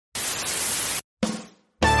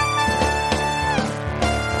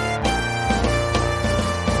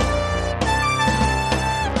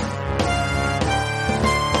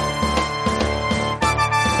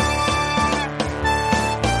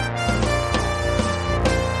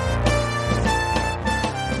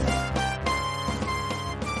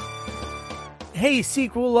Hey,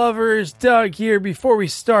 sequel lovers, Doug here. Before we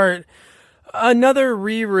start, another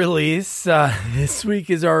re-release. This week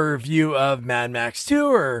is our review of Mad Max 2,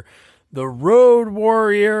 or The Road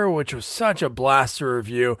Warrior, which was such a blast to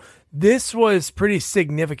review. This was pretty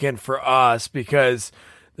significant for us because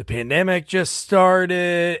the pandemic just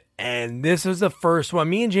started, and this was the first one.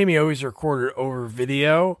 Me and Jamie always recorded over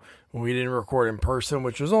video when we didn't record in person,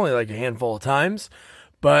 which was only like a handful of times.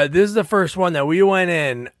 But this is the first one that we went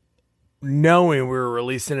in knowing we were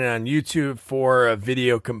releasing it on YouTube for a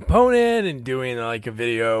video component and doing like a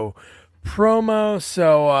video promo.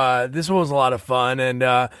 So this one was a lot of fun. And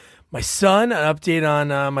my son, an update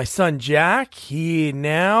on my son Jack. He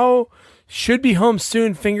now should be home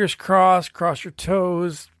soon. Fingers crossed. Cross your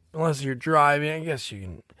toes. Unless you're driving, I guess you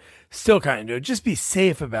can still kind of do it. Just be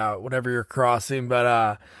safe about whatever you're crossing.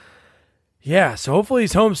 But yeah, so hopefully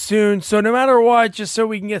he's home soon. So no matter what, just so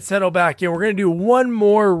we can get settled back in, we're going to do one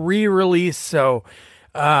more re-release. So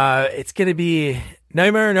it's going to be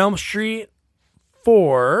Nightmare on Elm Street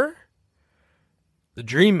for the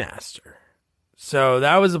Dream Master. So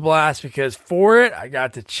that was a blast because for it, I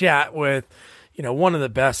got to chat with, one of the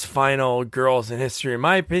best final girls in history, in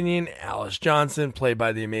my opinion, Alice Johnson, played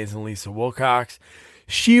by the amazing Lisa Wilcox.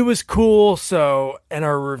 She was cool. So, and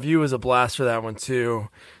our review was a blast for that one too.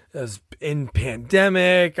 It was in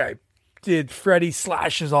pandemic. I did Freddy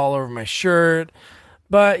slashes all over my shirt.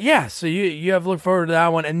 But yeah, so you have to look forward to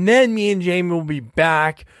that one. And then me and Jamie will be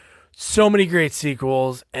back. So many great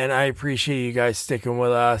sequels. And I appreciate you guys sticking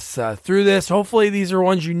with us through this. Hopefully these are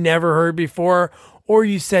ones you never heard before. Or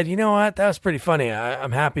you said, you know what, that was pretty funny.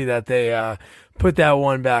 I'm happy that they put that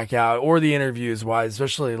one back out. Or the interviews wise,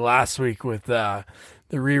 especially last week with the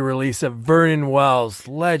re-release of Vernon Wells,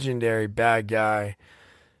 legendary bad guy.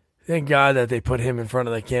 Thank God that they put him in front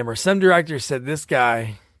of the camera. Some directors said this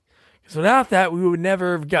guy, because without that, we would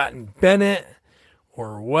never have gotten Bennett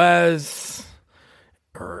or Wes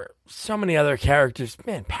or so many other characters.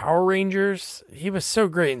 Man, Power Rangers. He was so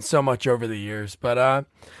great and so much over the years. But I'm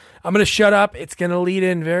going to shut up. It's going to lead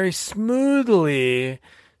in very smoothly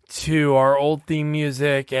to our old theme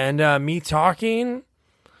music and me talking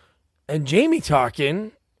and Jamie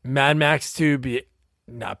talking. Mad Max 2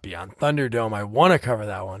 not Beyond Thunderdome. I want to cover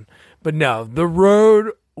that one. But no, The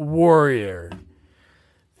Road Warrior.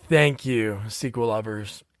 Thank you, sequel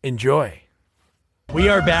lovers. Enjoy. We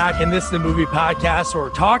are back, and this is the movie podcast where we're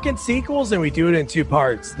talking sequels, and we do it in two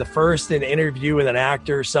parts. The first, an interview with an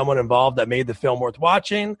actor, someone involved that made the film worth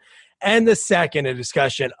watching. And the second, a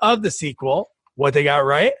discussion of the sequel, what they got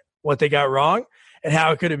right, what they got wrong, and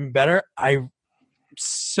how it could have been better. I'm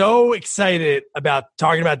so excited about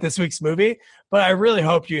talking about this week's movie, but I really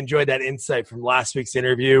hope you enjoyed that insight from last week's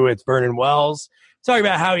interview with Vernon Wells, talking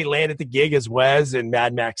about how he landed the gig as Wes in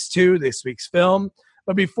Mad Max 2, this week's film.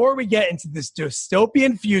 But before we get into this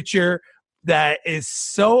dystopian future that is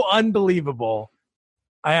so unbelievable,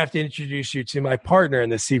 I have to introduce you to my partner in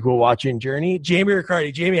the sequel watching journey, Jamie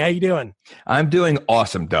Riccardi. Jamie, how you doing? I'm doing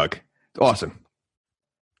awesome, Doug. Awesome.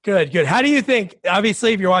 Good. How do you think,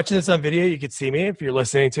 obviously, if you're watching this on video, you could see me if you're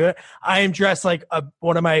listening to it. I am dressed like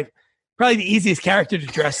one of my, probably the easiest character to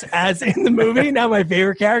dress as in the movie. Not my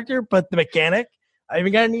favorite character, but the mechanic. I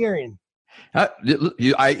even got an earring.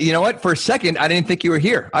 You know what? For a second, I didn't think you were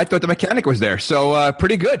here. I thought the mechanic was there. So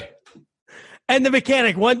pretty good. And the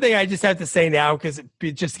mechanic, one thing I just have to say now, because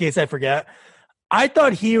just in case I forget, I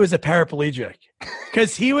thought he was a paraplegic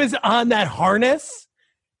because he was on that harness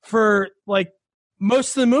for like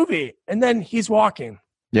most of the movie, and then he's walking.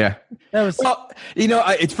 Yeah.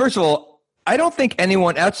 It's first of all, I don't think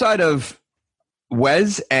anyone outside of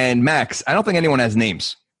Wes and Max, I don't think anyone has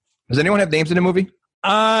names. Does anyone have names in the movie?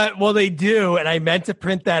 Well, they do, and I meant to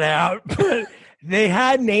print that out, but they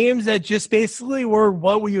had names that just basically were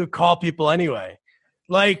what we would call people anyway.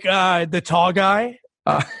 Like the tall guy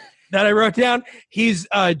that I wrote down, he's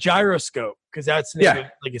Gyroscope, because that's the name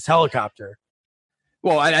of, like, his helicopter.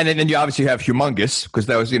 Well, and then you obviously have Humongous, because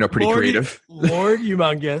that was, pretty creative. Lord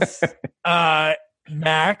Humongous.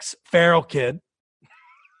 Max, Feral Kid.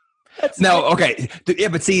 No, okay. Yeah,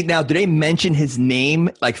 but see, now, do they mention his name,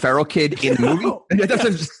 like Feral Kid, in the movie?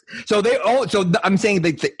 So I'm saying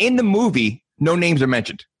that in the movie, no names are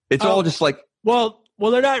mentioned. It's all just like... Well,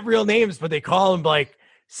 they're not real names, but they call them like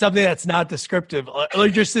something that's not descriptive.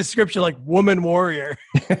 Like just description, like Woman Warrior.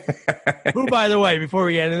 Who, by the way, before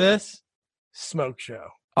we get into this, Smoke Show.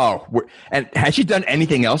 Oh, and has she done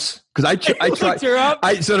anything else? Because I tried. Her up.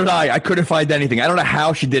 So did I. I couldn't find anything. I don't know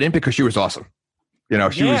how she didn't, because she was awesome.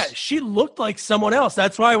 She looked like someone else.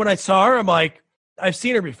 That's why when I saw her, I'm like, I've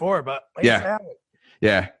seen her before, but I just haven't.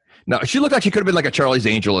 Yeah. No, she looked like she could have been like a Charlie's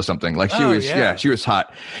Angel or something. Like she was, she was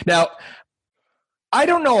hot. Now, I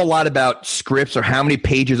don't know a lot about scripts or how many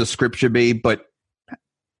pages a script should be, but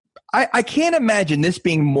I can't imagine this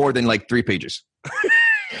being more than like 3 pages.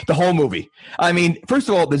 The whole movie. I mean, first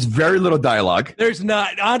of all, there's very little dialogue. There's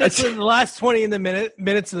not. Honestly, the last 20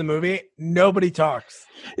 minutes of the movie, nobody talks.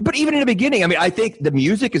 But even in the beginning, I mean, I think the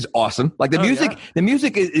music is awesome. Like the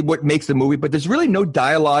music is what makes the movie, but there's really no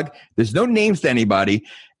dialogue. There's no names to anybody.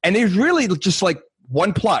 And there's really just like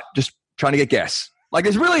one plot, just trying to get gas. Like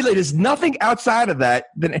there's nothing outside of that.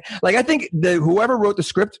 Like I think whoever wrote the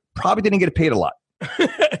script probably didn't get paid a lot.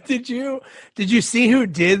 Did you see who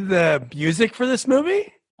did the music for this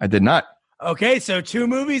movie? I did not. Okay, so 2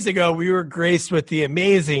 movies ago, we were graced with the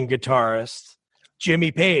amazing guitarist,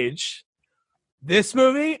 Jimmy Page. This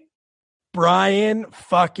movie, Brian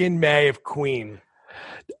fucking May of Queen.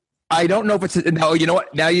 I don't know if it's no. You know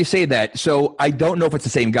what? Now you say that, so I don't know if it's the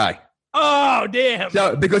same guy. Oh damn!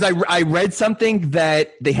 So because I read something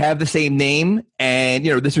that they have the same name, and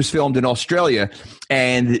this was filmed in Australia,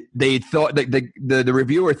 and they thought the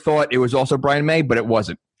reviewer thought it was also Brian May, but it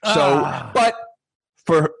wasn't. So, but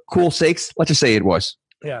for cool sakes, let's just say it was.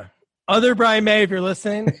 Yeah. Other Brian May, if you're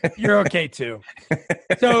listening, you're okay too.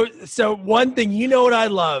 So one thing, what I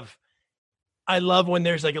love? I love when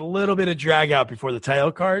there's like a little bit of drag out before the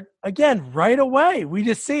title card. Again, right away, we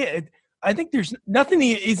just see it. I think there's nothing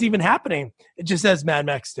is even happening. It just says Mad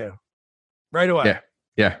Max 2 right away.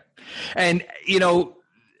 Yeah. And,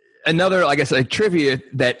 another, like I said, trivia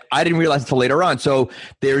that I didn't realize until later on. So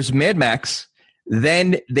there's Mad Max.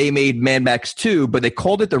 Then they made Mad Max 2, but they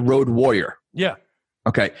called it The Road Warrior. Yeah.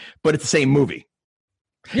 Okay. But it's the same movie.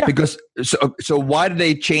 Yeah. Because so why did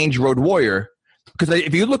they change Road Warrior? Because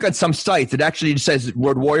if you look at some sites, it actually just says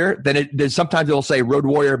Road Warrior. Then sometimes it'll say Road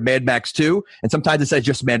Warrior Mad Max 2, and sometimes it says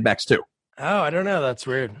just Mad Max 2. Oh, I don't know. That's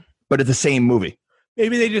weird. But it's the same movie.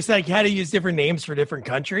 Maybe they just had to use different names for different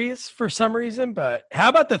countries for some reason. But how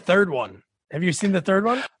about the third one? Have you seen the third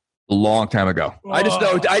one? A long time ago. Oh. I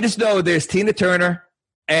just know there's Tina Turner,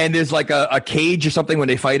 and there's like a cage or something when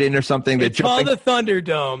they fight in or something. It's called the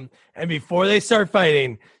Thunderdome. And before they start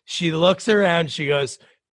fighting, she looks around. She goes,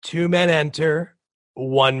 2 men enter,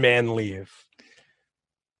 1 man leave.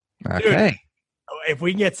 Okay. Dude, if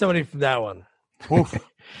we can get somebody from that one.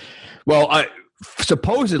 Well,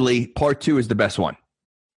 supposedly part 2 is the best one.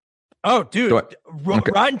 Oh, dude. Okay.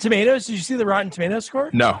 Rotten Tomatoes. Did you see the Rotten Tomatoes score?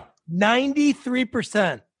 No.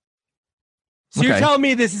 93%. So you're telling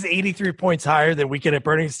me this is 83 points higher than Weekend at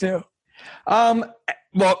Bernie's 2?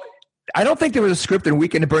 Well, I don't think there was a script in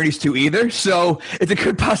Weekend at Bernie's 2 either, so it's a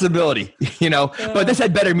good possibility, But this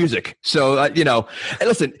had better music, so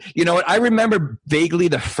listen, you know what? I remember vaguely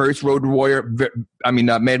the first Road Warrior.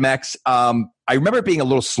 Mad Max. I remember it being a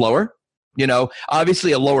little slower.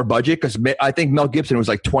 Obviously a lower budget because I think Mel Gibson was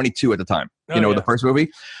like 22 at the time. The first movie.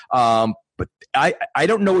 But I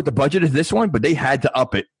don't know what the budget is this one, but they had to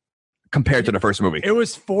up it compared to the first movie. It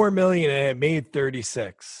was $4 million and it made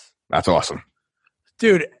 36. That's awesome.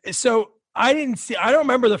 Dude, so I don't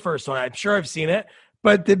remember the first one. I'm sure I've seen it.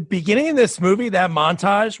 But the beginning of this movie, that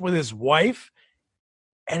montage with his wife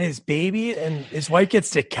and his baby, and his wife gets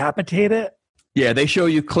decapitated. Yeah, they show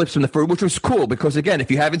you clips from the first, which was cool because, again,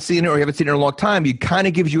 if you haven't seen it or you haven't seen it in a long time, it kind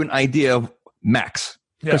of gives you an idea of Max.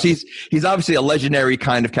 Because he's obviously a legendary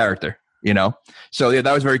kind of character, So, yeah,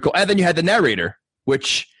 that was very cool. And then you had the narrator,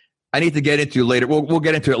 which I need to get into later. We'll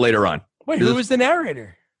get into it later on. Wait, who was the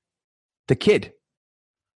narrator? The kid.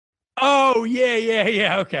 Oh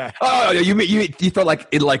yeah. Okay. Oh, you felt like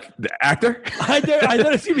the actor? I thought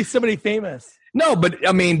it was gonna be somebody famous. No, but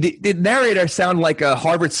I mean the narrator sounded like a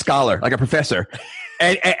Harvard scholar, like a professor,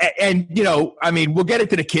 and we'll get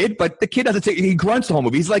into the kid, but the kid doesn't say he grunts the whole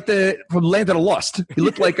movie. He's like from Land of the Lost. He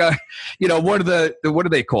looked like one of the what are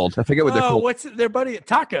they called? I forget what they're called. What's their buddy?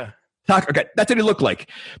 Taka. Okay, that's what he looked like.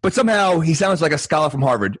 But somehow he sounds like a scholar from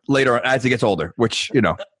Harvard later on as he gets older, which,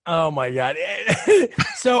 Oh, my God.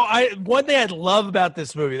 So one thing I love about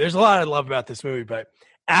this movie, there's a lot I love about this movie, but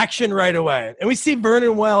action right away. And we see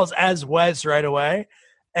Vernon Wells as Wes right away.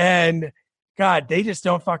 And, God, they just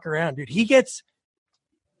don't fuck around, dude. He gets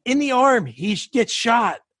in the arm. He gets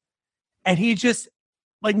shot. And he just,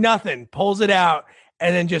 like nothing, pulls it out.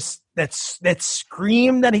 And then just that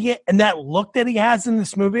scream that and that look that he has in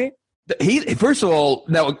this movie. First of all,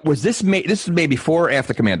 now was this made before or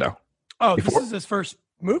after Commando? Oh, This is his first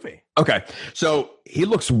movie. Okay, so he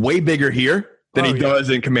looks way bigger here than he does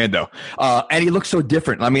in Commando, and he looks so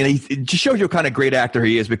different. I mean, it just shows you what kind of great actor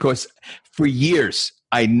he is. Because for years,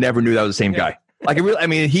 I never knew that was the same guy. Like,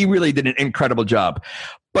 he really did an incredible job.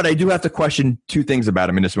 But I do have to question 2 things about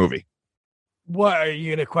him in this movie. What are you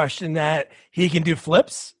going to question? That he can do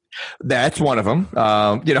flips That's one of them.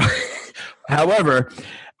 However,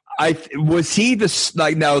 was he this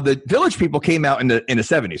like now the Village People came out in the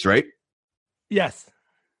 70s, right? Yes.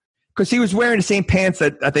 Because he was wearing the same pants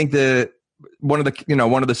that I think one of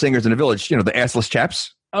the singers in the Village, the assless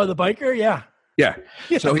chaps. Oh, the biker, yeah. Yeah.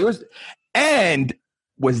 So he was, and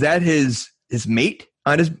was that his mate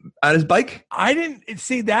on his bike? I didn't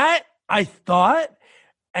see that. I thought,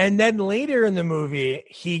 and then later in the movie,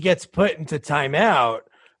 he gets put into timeout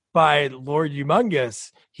by Lord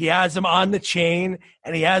Humongous. He has him on the chain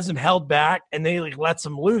and he has him held back, and then he lets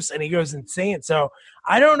him loose and he goes insane. So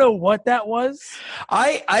I don't know what that was.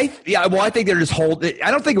 I think they're just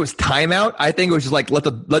I don't think it was timeout. I think it was just like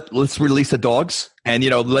let's release the dogs and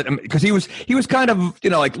let him, because he was kind of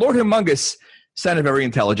like Lord Humongous sounded very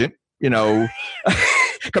intelligent,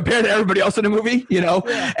 compared to everybody else in the movie,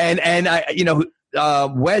 Yeah. and I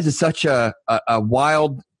Wes is such a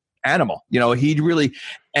wild animal, he really,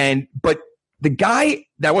 but the guy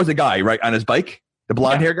that was a guy right on his bike, the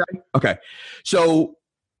blonde hair guy. Okay, so.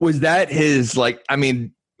 Was that his, was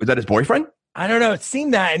that his boyfriend? I don't know. It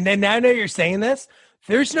seemed that. And then now that you're saying this,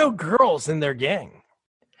 there's no girls in their gang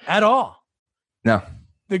at all. No.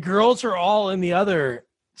 The girls are all in the other.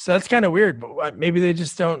 So that's kind of weird. But maybe they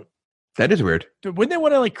just don't. That is weird. Wouldn't they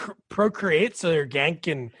want to procreate so their gang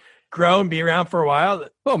can grow and be around for a while?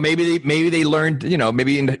 Well, maybe they learned,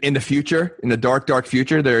 maybe in the future, in the dark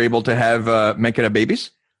future, they're able to have men can have babies.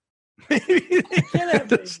 Maybe they can have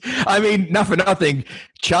babies. I mean, not for nothing.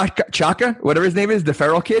 Chaka, whatever his name is, the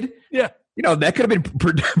feral kid. Yeah. That could have been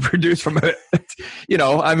produced from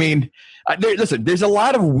listen, there's a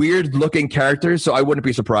lot of weird looking characters, so I wouldn't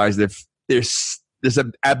be surprised if there's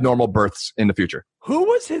abnormal births in the future. Who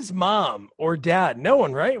was his mom or dad? No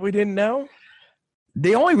one, right? We didn't know.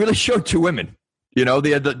 They only really showed two women,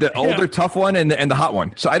 the older tough one and the hot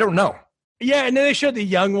one. So I don't know. Yeah, and then they showed the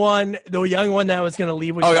young one that was going to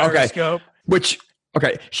leave with gyroscope.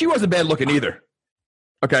 Okay. She wasn't bad looking either.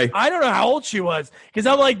 Okay. I don't know how old she was, because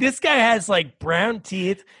I'm like, this guy has like brown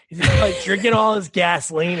teeth. He's like drinking all his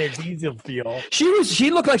gasoline and diesel fuel. She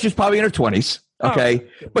looked like she was probably in her 20s. Okay.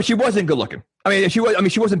 Oh. But she wasn't good looking. She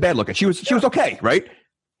wasn't bad looking. She was okay, right?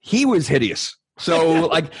 He was hideous. So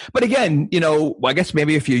but again, I guess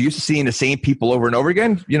maybe if you're used to seeing the same people over and over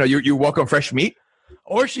again, you welcome fresh meat.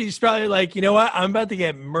 Or she's probably like, you know what? I'm about to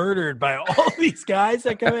get murdered by all these guys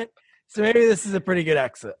that come in. So maybe this is a pretty good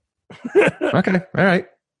exit. Okay. All right.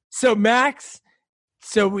 So Max,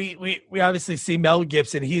 we obviously see Mel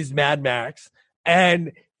Gibson. He's Mad Max.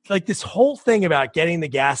 And like this whole thing about getting the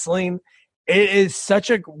gasoline, it is such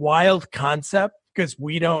a wild concept because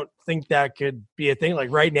we don't think that could be a thing.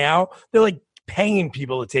 Like right now, they're like paying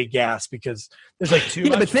people to take gas because there's like too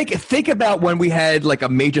much. But think about when we had like a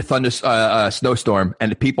major snowstorm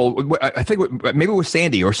and the people, I think maybe it was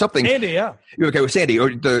Sandy or something. Sandy, yeah. Okay, with Sandy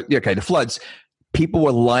or the floods. People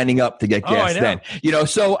were lining up to get gas then.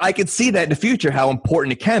 So I could see that in the future how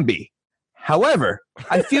important it can be. However,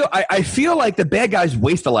 I feel like the bad guys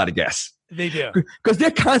waste a lot of gas. They do. Because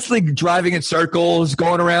they're constantly driving in circles,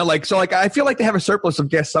 going around I feel like they have a surplus of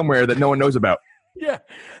gas somewhere that no one knows about. Yeah.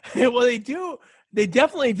 Well, they do. They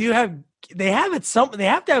definitely do have. They have it. They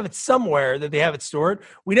have to have it somewhere that they have it stored.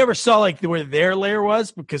 We never saw where their lair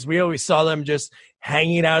was because we always saw them just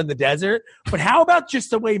hanging out in the desert. But how about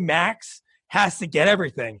just the way Max has to get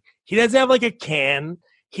everything? He doesn't have like a can.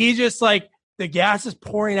 He just the gas is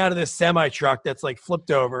pouring out of this semi truck that's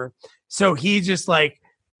flipped over. So he just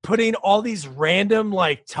putting all these random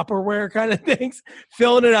Tupperware kind of things,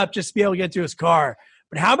 filling it up just to be able to get to his car.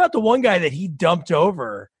 But how about the one guy that he dumped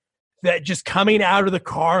over that just coming out of the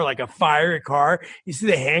car like a fiery car? You see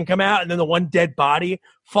the hand come out and then the one dead body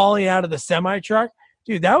falling out of the semi truck.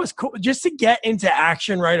 Dude, that was cool. Just to get into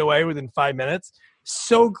action right away within 5 minutes.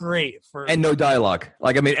 So great. And no dialogue.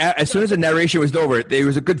 As soon as the narration was over, there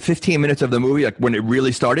was a good 15 minutes of the movie, when it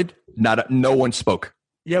really started, no one spoke.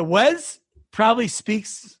 Yeah, Wes probably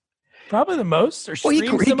speaks the most or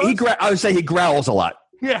screams the most. I would say he growls a lot.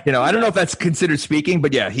 Yeah. I don't know if that's considered speaking,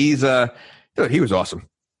 but yeah, he was awesome.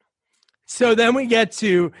 So then we get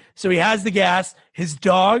to, he has the gas, his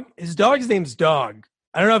dog's name's Dog.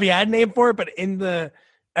 I don't know if he had a name for it, but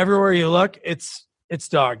everywhere you look, it's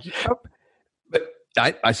Dog. But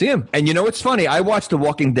I see him. And what's funny? I watched The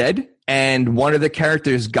Walking Dead and one of the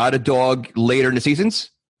characters got a dog later in the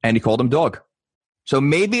seasons and he called him Dog. So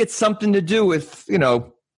maybe it's something to do with,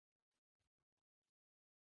 the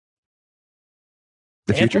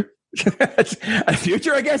future. A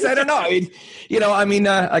future, I guess. I don't know.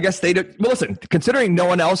 I guess they do. Well, listen, considering no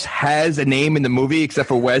one else has a name in the movie except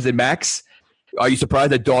for Wes and Max, are you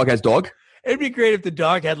surprised that Dog has Dog? It'd be great if the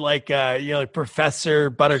dog had like like Professor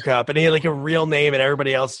Buttercup and he had like a real name and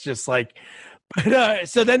everybody else just like but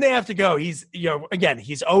so then they have to go. He's again,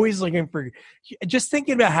 he's always looking for just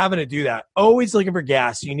thinking about having to do that. Always looking for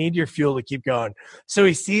gas. You need your fuel to keep going. So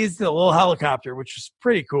he sees the little helicopter, which is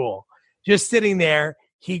pretty cool. Just sitting there,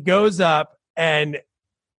 he goes up and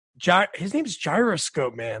his name's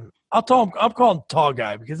Gyroscope, man. I'll call him Tall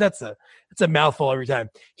Guy because that's a mouthful every time.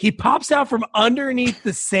 He pops out from underneath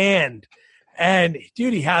the sand, and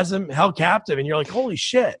dude, he has him held captive, and you're like, holy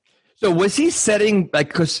shit. So was he setting like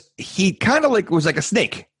because he kind of like was like a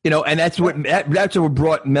snake, and that's what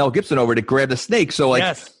brought Mel Gibson over to grab the snake. So like,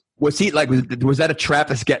 yes. Was he like was that a trap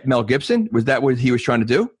to get Mel Gibson? Was that what he was trying to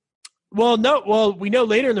do? Well, no. Well, we know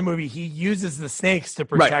later in the movie he uses the snakes to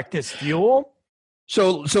protect his fuel.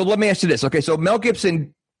 So let me ask you this. Okay, so Mel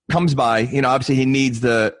Gibson comes by. Obviously he needs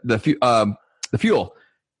the fuel.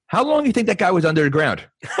 How long do you think that guy was under the ground?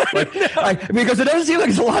 Like, because it doesn't seem like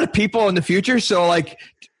there's a lot of people in the future. So like,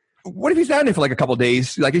 what if he's down there for like a couple of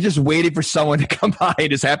days? Like he's just waiting for someone to come by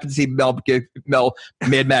and just happen to see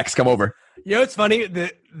Mad Max come over. It's funny.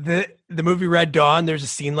 The movie Red Dawn, there's a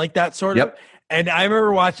scene like that sort of. And I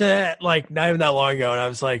remember watching it like not even that long ago. And I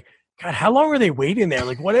was like, God, how long were they waiting there?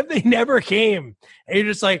 Like, what if they never came? And you're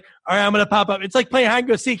just like, all right, I'm going to pop up. It's like playing hide and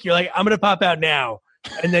go seek. You're like, I'm going to pop out now.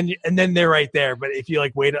 And then they're right there. But if you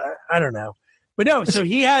like, wait, I don't know. But no, so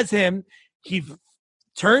he has him. He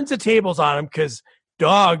turns the tables on him because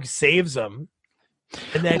Dog saves him.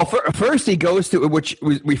 And then first he goes to which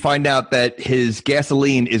we find out that his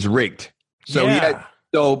gasoline is rigged. So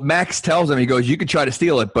so Max tells him, he goes, you could try to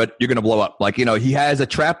steal it, but you're going to blow up. Like, he has a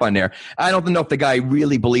trap on there. I don't know if the guy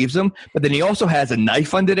really believes him, but then he also has a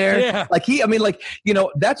knife under there. Yeah. Like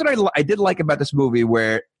that's what I did like about this movie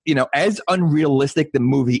where, as unrealistic the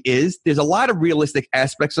movie is, there's a lot of realistic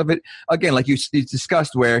aspects of it. Again, like you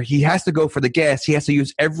discussed where he has to go for the gas. He has to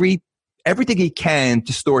use everything he can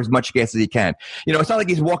to store as much gas as he can. It's not like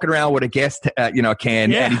he's walking around with a gas,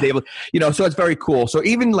 can, and he's able, so it's very cool. So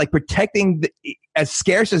even like protecting as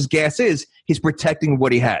scarce as gas is, he's protecting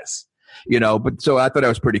what he has, but so I thought that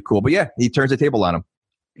was pretty cool, but yeah, he turns the table on him.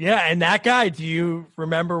 Yeah. And that guy, do you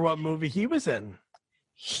remember what movie he was in?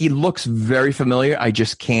 He looks very familiar. I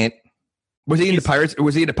just can't. Was he in the Pirates?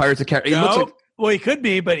 Was he in the Pirates of Caribbean? No, well, he could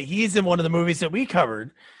be, but he's in one of the movies that we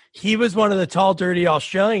covered. He was one of the tall, dirty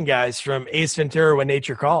Australian guys from Ace Ventura: When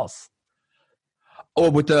Nature Calls.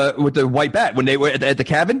 Oh, with the white bat when they were at the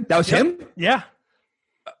cabin. That was him. Yeah.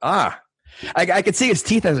 I could see his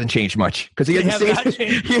teeth hasn't changed much because he has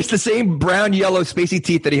the same brown, yellow, spacey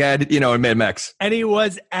teeth that he had, in Mad Max. And he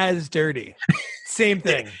was as dirty. Same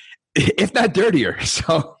thing. If not dirtier.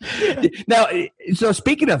 So now, so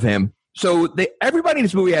speaking of him, so everybody in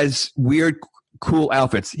this movie has weird, cool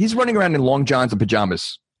outfits. He's running around in long johns and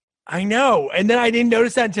pajamas. I know. And then I didn't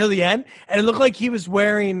notice that until the end. And it looked like he was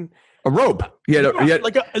wearing a robe. It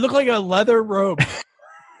looked like a leather robe.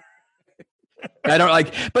 I don't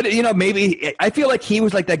like, but maybe I feel like he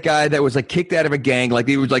was like that guy that was like kicked out of a gang. Like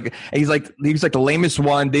he was like the lamest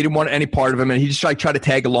one. They didn't want any part of him, and he just tried to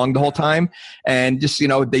tag along the whole time. And just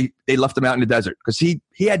they left him out in the desert because he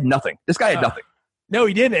had nothing. This guy had nothing. No,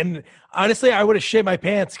 he didn't. And honestly, I would have shit my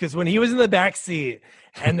pants because when he was in the back seat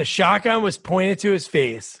and the shotgun was pointed to his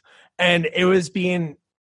face and it was being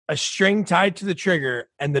a string tied to the trigger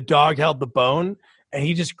and the dog held the bone and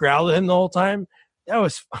he just growled at him the whole time. That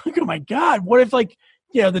was like, oh my God. What if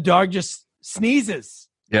the dog just sneezes?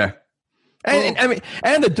 Yeah.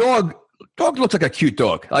 And the dog looks like a cute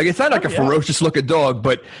dog. Like it's not like a ferocious looking dog,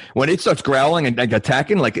 but when it starts growling and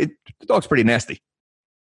attacking, the dog's pretty nasty.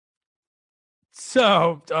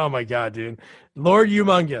 So, oh my God, dude. Lord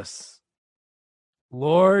Humongous.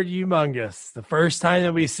 The first time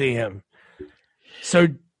that we see him.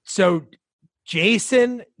 So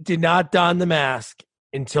Jason did not don the mask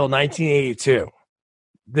until 1982.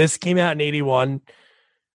 This came out in 81.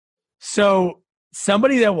 So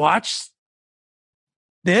somebody that watched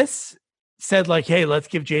this said hey, let's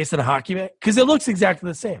give Jason a hockey mask because it looks exactly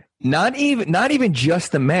the same. Not even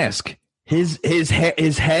just the mask. His head,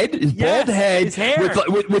 his bald head, his hair. with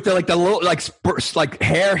the little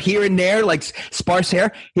hair here and there, sparse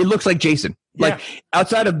hair. He looks like Jason. Yeah.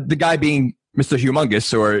 Outside of the guy being Mr.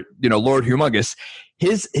 Humongous or Lord Humongous,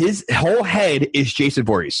 his whole head is Jason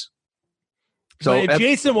Voorhees. So if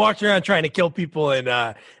Jason walked around trying to kill people in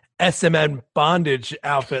SMN bondage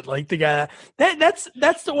outfit, like the guy, that's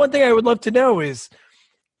the one thing I would love to know is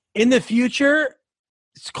in the future.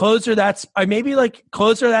 Clothes are that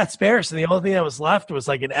sparse, and the only thing that was left was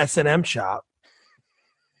like an S&M shop.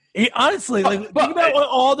 Honestly, think about what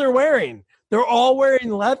all they're wearing. They're all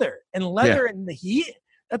wearing leather, and leather in the heat.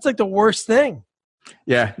 That's like the worst thing.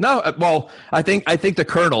 Yeah. No. Well, I think the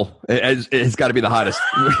Colonel has got to be the hottest.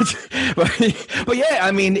 but yeah,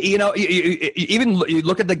 I mean, even you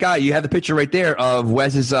look at the guy. You have the picture right there of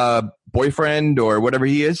Wes's boyfriend or whatever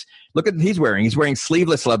he is. Look at he's wearing. He's wearing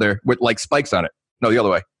sleeveless leather with like spikes on it. No, the other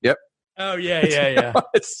way. Yep. Oh yeah.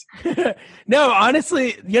 No,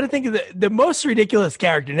 honestly, you got to think of the most ridiculous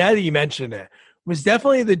character. Now that you mentioned it, was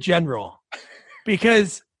definitely the general,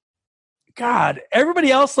 because God,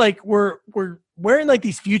 everybody else like were wearing like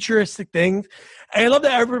these futuristic things. And I love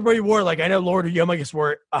that everybody wore, like, I know Lord of Yomagus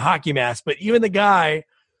wore a hockey mask, but even the guy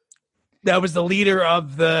that was the leader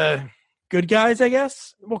of the good guys, I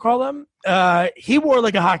guess we'll call them, he wore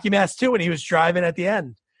like a hockey mask too when he was driving at the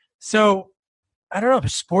end. So I don't know,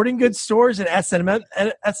 sporting goods stores and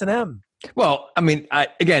S&M. Well, I mean,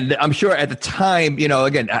 I'm sure at the time,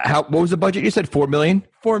 what was the budget? You said $4 million?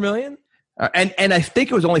 $4 million. And I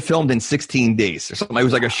think it was only filmed in 16 days or something. It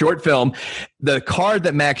was like a short film. The car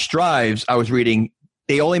that Max drives, I was reading,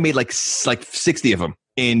 they only made like 60 of them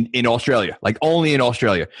in Australia, like only in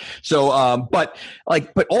Australia. So, but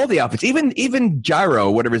all the outfits, even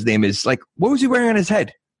Gyro, whatever his name is, like, what was he wearing on his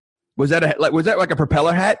head? Was that like a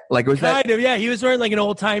propeller hat? Like, was kind of, yeah. He was wearing like an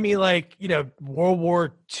old timey, like, World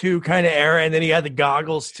War II kind of era, and then he had the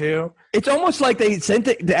goggles too. It's almost like they sent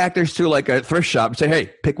the actors to like a thrift shop and say,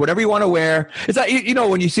 "Hey, pick whatever you want to wear." It's like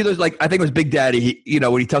when you see those, like, I think it was Big Daddy.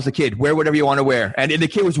 When he tells the kid, "Wear whatever you want to wear," and the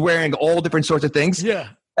kid was wearing all different sorts of things. Yeah,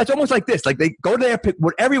 that's almost like this. Like, they go there, pick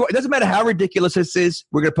whatever you want. It doesn't matter how ridiculous this is.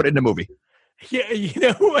 We're gonna put it in the movie.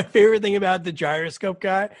 Yeah, my favorite thing about the gyroscope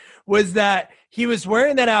guy was that he was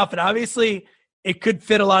wearing that outfit. Obviously, it could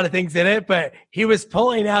fit a lot of things in it, but he was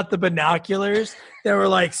pulling out the binoculars that were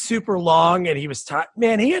like super long, and he was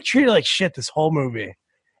man, he got treated like shit this whole movie.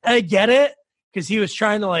 And I get it, because he was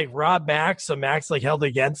trying to like rob Max, so Max like held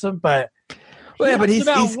against him, but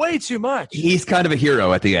he's way too much. He's kind of a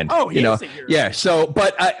hero at the end. Oh, he's a hero. Yeah. So,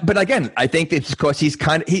 but again, I think it's because he's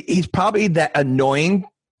probably that annoying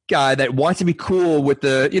guy that wants to be cool with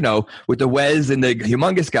the Wes and the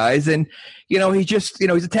humongous guys, and he just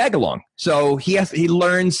he's a tag along, so he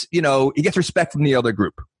learns, he gets respect from the other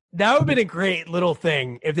group. That would have been a great little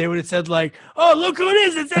thing if they would have said like, "Oh, look who it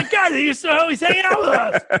is! It's that guy that used to always hang out with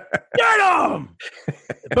us. Get him!"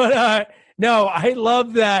 But no, I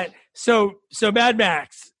love that. So Mad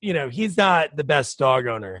Max, he's not the best dog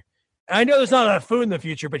owner. I know there's not enough food in the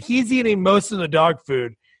future, but he's eating most of the dog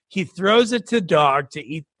food. He throws it to dog to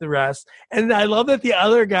eat the rest. And I love that the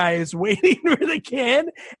other guy is waiting for the can,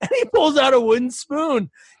 and he pulls out a wooden spoon.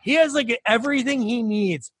 He has like everything he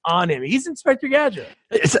needs on him. He's Inspector Gadget.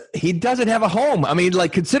 He doesn't have a home. I mean,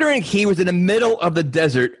 like, considering he was in the middle of the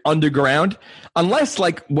desert underground, unless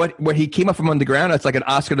like what he came up from underground, it's like an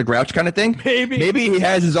Oscar the Grouch kind of thing. Maybe he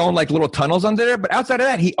has his own like little tunnels under there. But outside of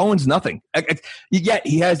that, he owns nothing. Yet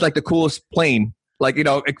he has like the coolest plane. Like,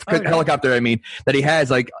 helicopter, I mean, that he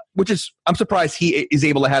has, like, which is, I'm surprised he is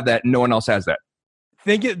able to have that and no one else has that.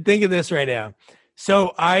 Think of this right now.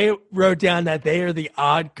 So I wrote down that they are the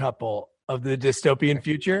odd couple of the dystopian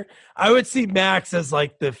future. I would see Max as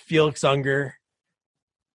like the Felix Unger,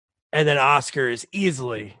 and then Oscar is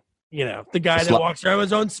easily, the guy that walks around with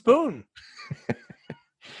his own spoon.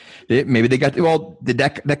 Maybe they got, did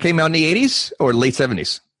that came out in the 80s or late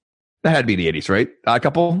 70s? That had to be the 80s, right? Odd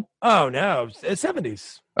Couple? Oh, no. It's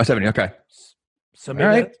 70s. Oh, 70. Okay. So maybe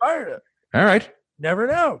that inspired it. All right. Never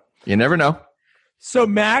know. You never know. So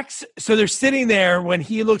Max, they're sitting there when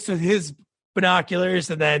he looks with his binoculars,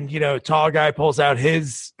 and then, tall guy pulls out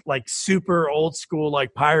his like super old school,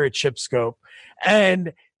 like pirate ship scope.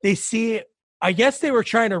 And they see, I guess they were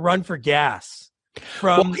trying to run for gas.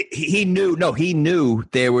 He knew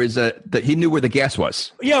there was he knew where the gas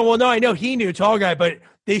was. Yeah. Well, no, I know he knew, tall guy, but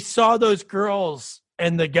they saw those girls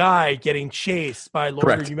and the guy getting chased by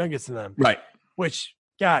Lord of Humongous and them. Right. Which,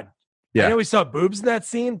 God, yeah. I know we saw boobs in that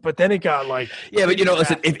scene, but then it got like... Yeah, but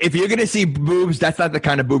listen, if you're going to see boobs, that's not the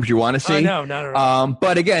kind of boobs you want to see. No.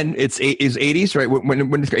 But again, it's 80s, right?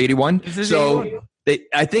 When it's 81. So 81.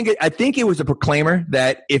 I think it was a proclaimer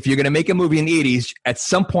that if you're going to make a movie in the 80s, at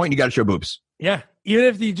some point you got to show boobs. Yeah. Even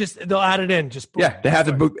if they'll add it in. Just boobs. Yeah, they have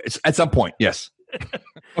the boobs at some point, yes.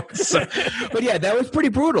 But yeah, that was pretty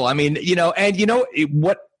brutal. I mean,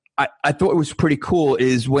 what I thought was pretty cool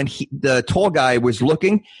is when the tall guy was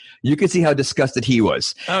looking, you could see how disgusted he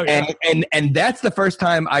was. Oh, yeah. And that's the first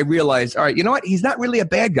time I realized, all right, you know what? He's not really a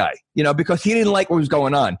bad guy, because he didn't like what was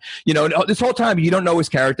going on. This whole time you don't know his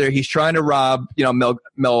character. He's trying to rob, Mad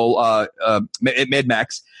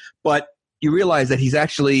Max, but you realize that he's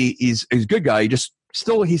a good guy. He's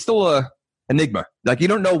still a enigma. Like, you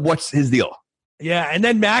don't know what's his deal. Yeah, and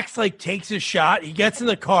then Max like takes his shot. He gets in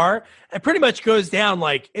the car and pretty much goes down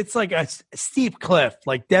like it's like a steep cliff,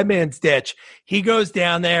 like Dead Man's Ditch. He goes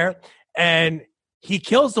down there and he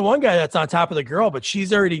kills the one guy that's on top of the girl, but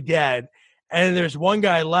she's already dead. And there's one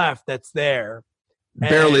guy left that's there,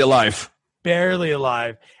 barely alive.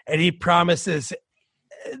 And he promises.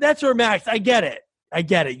 That's where Max. I get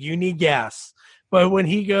it. You need gas, but when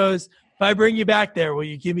he goes, if I bring you back there, will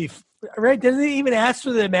you give me? Right? Doesn't he even ask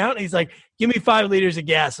for the amount? He's like, give me 5 liters of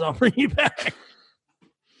gas and I'll bring you back.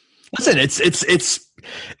 Listen, it's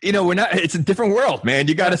we're not, it's a different world, man.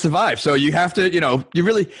 You got to survive. So you have to, you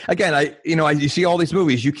really, again, you see all these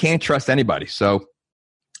movies, you can't trust anybody. So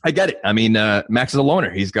I get it. I mean, Max is a loner.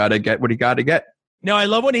 He's got to get what he got to get. No, I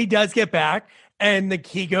love when he does get back and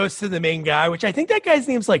he goes to the main guy, which I think that guy's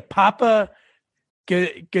name's like Papa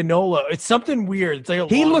Ganola. It's something weird. It's like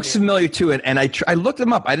he looks familiar too, and I looked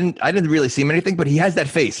him up. I didn't really see him anything, but he has that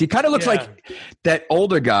face. He kind of looks like that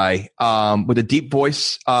older guy with a deep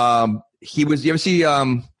voice. He was. You ever see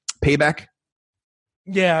Payback?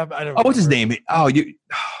 Yeah, I don't. Oh, what's his name?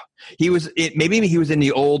 He was. Maybe he was in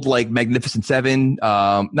the old like Magnificent Seven.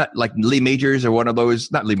 Not like Lee Majors or one of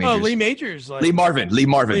those. Not Lee Majors. Oh, Lee Majors. Like, Lee Marvin. Lee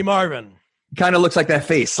Marvin. Kind of looks like that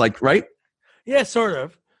face, like right? Yeah, sort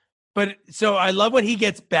of. But so I love when he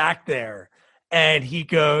gets back there and he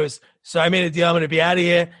goes, so I made a deal. I'm going to be out of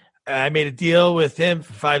here. I made a deal with him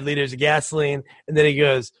for 5 liters of gasoline. And then he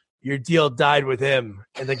goes, your deal died with him.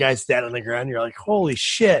 And the guy's dead on the ground. You're like, holy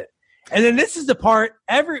shit. And then this is the part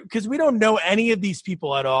because we don't know any of these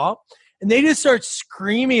people at all. And they just start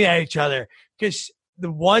screaming at each other because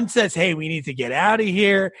the one says, hey, we need to get out of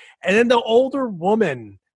here. And then the older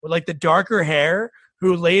woman with like the darker hair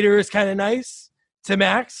who later is kind of nice to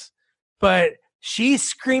Max. But she's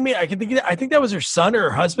screaming. I think that was her son or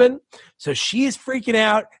her husband. So she's freaking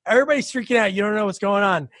out. Everybody's freaking out. You don't know what's going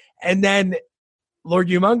on. And then Lord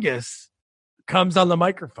Humongous comes on the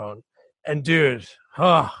microphone. And dude,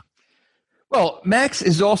 Well, Max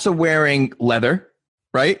is also wearing leather,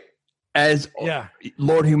 right? As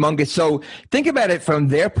Lord Humongous. So think about it from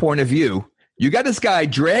their point of view. You got this guy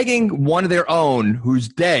dragging one of their own who's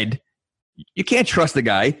dead. You can't trust the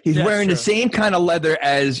guy. He's wearing the same kind of leather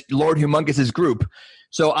as Lord Humongous's group.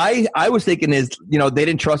 So I was thinking they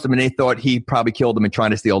didn't trust him and they thought he probably killed them and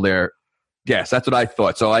trying to steal their gas. That's what I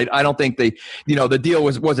thought. So I don't think the deal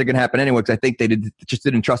wasn't going to happen anyway because I think they just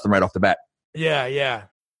didn't trust him right off the bat. Yeah.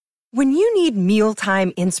 When you need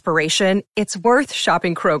mealtime inspiration, it's worth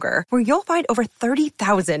shopping Kroger, where you'll find over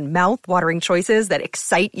 30,000 mouth-watering choices that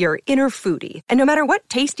excite your inner foodie. And no matter what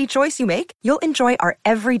tasty choice you make, you'll enjoy our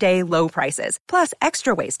everyday low prices, plus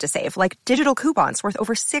extra ways to save, like digital coupons worth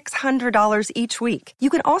over $600 each week. You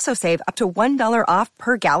can also save up to $1 off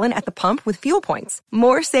per gallon at the pump with fuel points.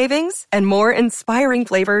 More savings and more inspiring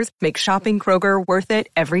flavors make shopping Kroger worth it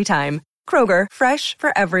every time. Kroger, fresh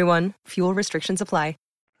for everyone. Fuel restrictions apply.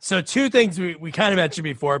 So 2 things we kind of mentioned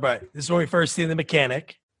before, but this is when we first see the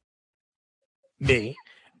mechanic, me,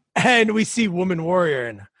 and we see Woman Warrior,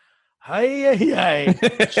 and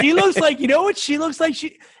she looks like, you know what she looks like?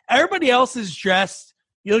 Everybody else is dressed.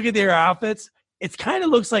 You look at their outfits, it kind of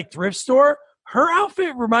looks like thrift store. Her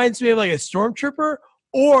outfit reminds me of like a stormtrooper,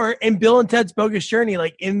 or in Bill and Ted's Bogus Journey,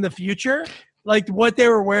 like in the future, like what they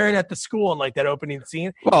were wearing at the school in like that opening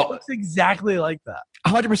scene. Well, it looks exactly like that.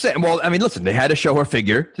 100%. Well, I mean, listen, they had to show her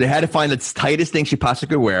figure. They had to find the tightest thing she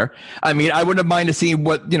possibly could wear. I mean, I wouldn't have minded seeing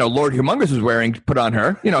what, Lord Humongous was wearing, put on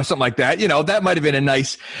her, something like that. That might have been a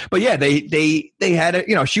nice, but yeah, they had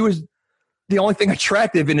it, she was the only thing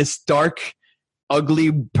attractive in this dark,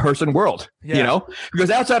 ugly person world, because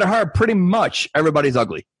outside of her, pretty much everybody's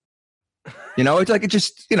ugly. It's like, it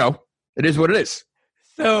just, it is what it is.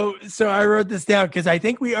 So I wrote this down because I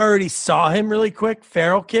think we already saw him really quick,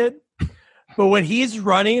 Feral Kid. But when he's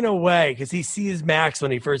running away, because he sees Max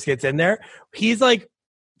when he first gets in there, he's like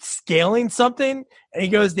scaling something and he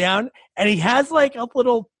goes down and he has like a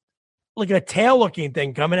little, like a tail looking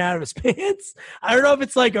thing coming out of his pants. I don't know if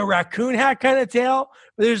it's like a raccoon hat kind of tail,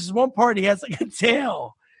 but there's one part he has like a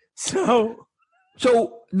tail. So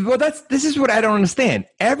this is what I don't understand.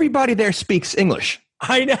 Everybody there speaks English.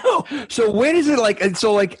 I know. So when is it like,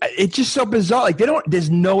 so like, it's just so bizarre. Like there's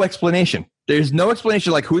no explanation. There's no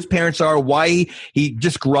explanation like who his parents are, why he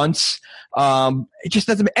just grunts. It just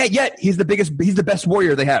doesn't. And yet he's the best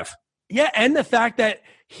warrior they have. Yeah, and the fact that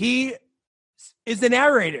he is the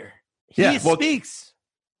narrator. He speaks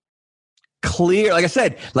clear, like I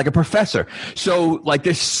said, like a professor. So like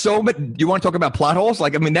there's so much. You want to talk about plot holes?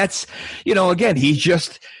 Like I mean, that's again, he's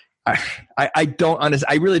just. I don't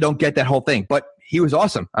understand. I really don't get that whole thing, but he was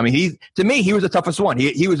awesome. I mean, to me he was the toughest one.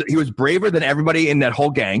 He was braver than everybody in that whole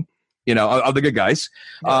gang. of the good guys.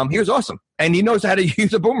 He was awesome. And he knows how to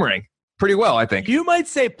use a boomerang pretty well, I think. You might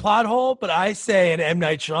say plot hole, but I say an M.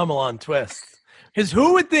 Night Shyamalan twist. Because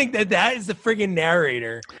who would think that is the friggin'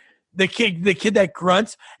 narrator? The kid that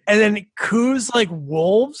grunts and then coos like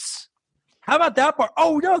wolves? How about that part?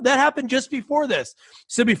 Oh, no, that happened just before this.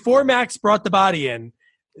 So before Max brought the body in,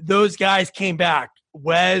 those guys came back.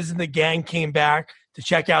 Wes and the gang came back to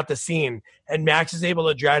check out the scene. And Max is able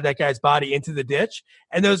to drag that guy's body into the ditch.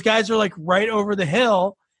 And those guys are like right over the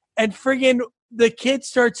hill. And friggin' the kid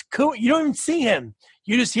starts cooing. You don't even see him.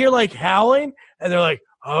 You just hear like howling. And they're like,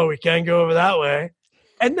 oh, we can't go over that way.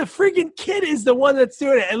 And the friggin' kid is the one that's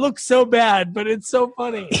doing it. It looks so bad, but it's so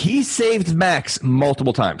funny. He saved Max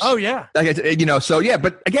multiple times. Oh, yeah. So, yeah.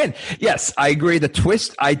 But again, yes, I agree. The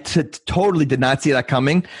twist, I totally did not see that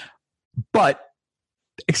coming. But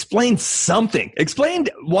explain something. Explain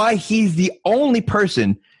why he's the only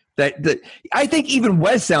person that I think even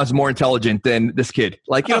Wes sounds more intelligent than this kid.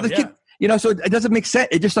 Like, kid, so it doesn't make sense.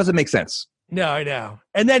 It just doesn't make sense. No, I know.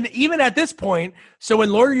 And then even at this point, so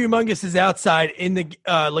when Lord Humongous is outside in the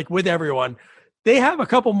with everyone, they have a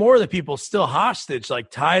couple more of the people still hostage,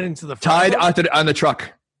 like tied into the on the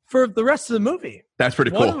truck for the rest of the movie. That's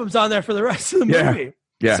pretty cool. One of them's on there for the rest of the movie.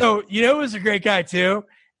 Yeah. So who was a great guy too,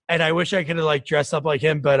 and I wish I could have like dressed up like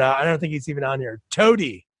him, but I don't think he's even on here.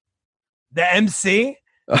 Toady, the MC,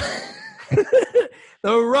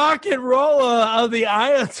 the rock and roller of the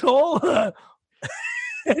Ayatollah.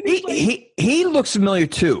 He looks familiar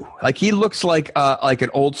too. Like he looks like an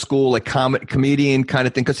old school like comedian kind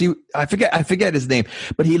of thing. Because I forget his name,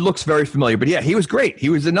 but he looks very familiar. But yeah, he was great. He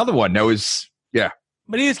was another one.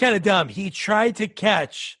 But he was kind of dumb. He tried to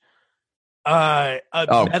catch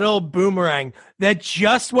metal boomerang that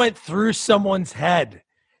just went through someone's head.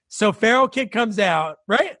 So Feral Kid comes out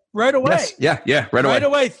right away. Yes. Yeah. Right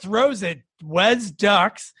away. Throws it. Wes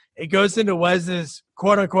ducks. It goes into Wes's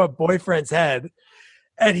quote unquote boyfriend's head.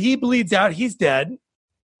 And he bleeds out. He's dead.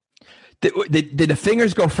 Did the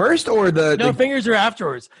fingers go first or No, fingers are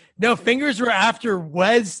afterwards. No, fingers were after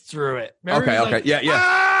Wes threw it. Remember okay. Like, yeah.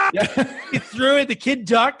 Yeah. He threw it. The kid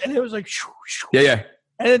ducked, and it was like, shoo, shoo. Yeah.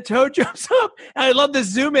 And then Toad jumps up, and I love the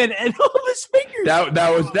zoom in and all of his fingers.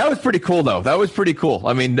 That was pretty cool, though. That was pretty cool.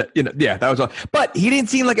 I mean, that was all. But he didn't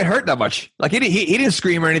seem like it hurt that much. Like he didn't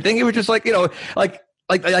scream or anything. He was just like, like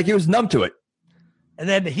he was numb to it. And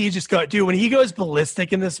then he just when he goes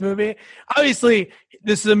ballistic in this movie, obviously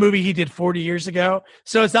this is a movie he did 40 years ago.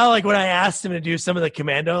 So it's not like when I asked him to do some of the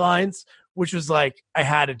Commando lines, which was like, I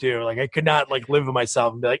had to do, like, I could not like live with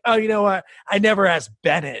myself and be like, oh, you know what? I never asked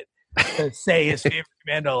Bennett to say his favorite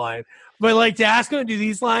Commando line, but like to ask him to do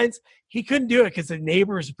these lines, he couldn't do it because the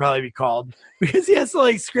neighbors would probably be called because he has to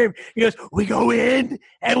like scream. He goes, we go in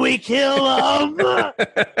and we kill him.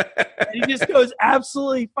 And he just goes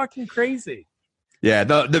absolutely fucking crazy. Yeah,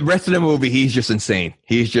 the rest of the movie, he's just insane.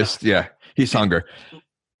 He's just, he's hunger.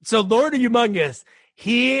 So Lord Humongous,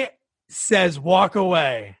 he says, walk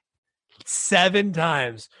away 7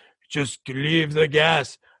 times. Just leave the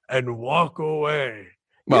gas and walk away.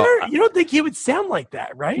 Well, you don't think he would sound like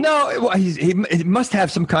that, right? No, well, he must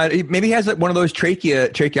have some kind. Maybe he has like one of those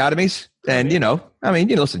tracheotomies. And,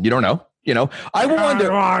 listen, you don't know. I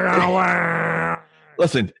wonder.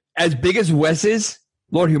 Listen, as big as Wes is,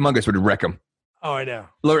 Lord Humongous would wreck him. Oh, I know.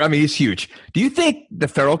 Lord, I mean, he's huge. Do you think the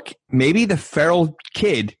feral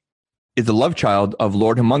kid is the love child of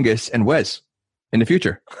Lord Humongous and Wes in the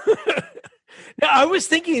future? Now, I was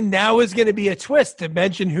thinking now is going to be a twist to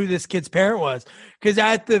mention who this kid's parent was. Because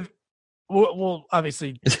we'll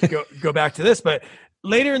obviously go back to this, but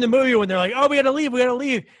later in the movie when they're like, oh, we got to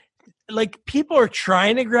leave. Like people are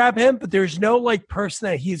trying to grab him, but there's no like person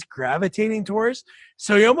that he's gravitating towards.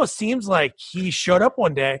 So he almost seems like he showed up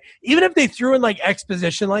one day, even if they threw in like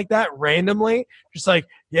exposition like that randomly, just like,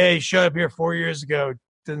 yeah, he showed up here 4 years ago.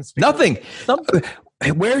 Didn't speak nothing.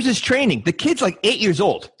 Where's his training? The kid's like 8 years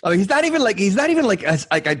old. I mean, he's not even like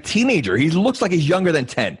a teenager. He looks like he's younger than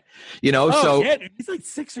 10. So yeah, he's like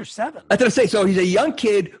 6 or 7. That's what I say. So he's a young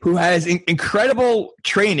kid who has incredible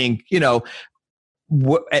training.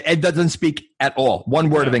 It doesn't speak at all. One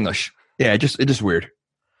word of English. Yeah, it's just weird.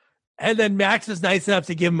 And then Max was nice enough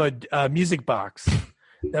to give him a music box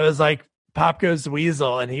that was like Pop Goes the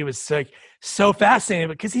Weasel, and he was like so fascinated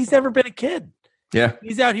because he's never been a kid. Yeah,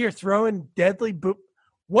 he's out here throwing deadly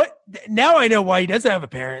What? Now I know why he doesn't have a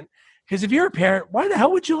parent. Because if you're a parent, why the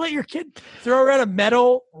hell would you let your kid throw around a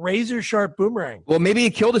metal razor sharp boomerang? Well, maybe he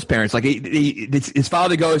killed his parents. Like his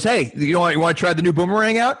father goes, "Hey, you want to try the new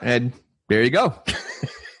boomerang out?" And there you go.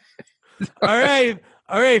 All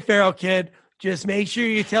right, feral kid. Just make sure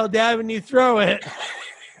you tell Dad when you throw it.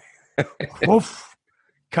 Oof.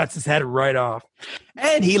 cuts his head right off.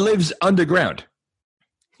 And he lives underground.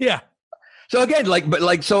 Yeah. So again,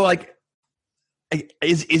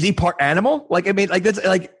 is he part animal? Like, I mean, like that's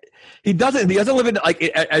like he doesn't live in like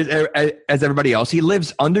as everybody else. He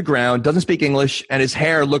lives underground, doesn't speak English, and his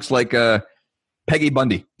hair looks like Peggy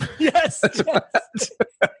Bundy. Yes.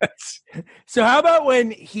 So how about when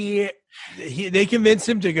they convince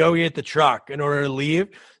him to go get the truck in order to leave?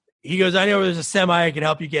 He goes, I know there's a semi. I can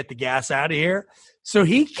help you get the gas out of here. So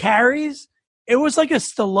he carries, it was like a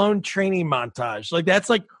Stallone training montage. Like that's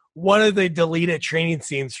like one of the deleted training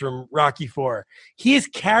scenes from Rocky IV. He is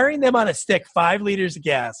carrying them on a stick, 5 liters of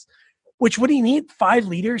gas, which would he need 5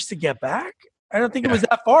 liters to get back? I don't think it was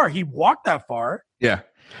that far. He walked that far. Yeah.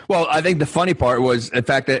 Well, I think the funny part was the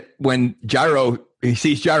fact that when he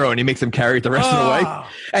sees Gyro and he makes him carry it the rest of the way.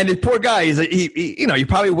 And the poor guy, he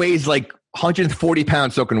probably weighs like 140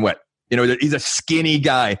 pounds soaking wet. You know, he's a skinny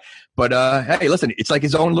guy. But hey, listen, it's like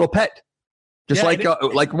his own little pet. Just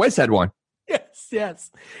like Wes had one.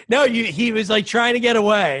 Yes. No, he was like trying to get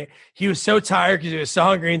away. He was so tired because he was so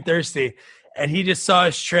hungry and thirsty. And he just saw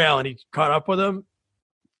his trail and he caught up with him.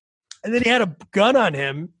 And then he had a gun on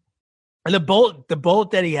him. And the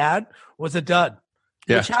bullet that he had was a dud,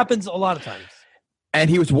 which happens a lot of times. And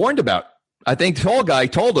he was warned about. I think Tall Guy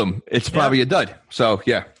told him it's probably a dud. So,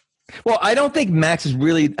 yeah. Well, I don't think Max is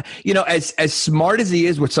really, as smart as he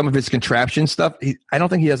is with some of his contraption stuff, I don't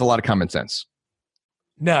think he has a lot of common sense.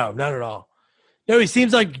 No, not at all. No, he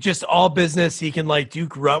seems like just all business. He can like do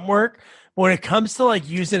grunt work. But when it comes to like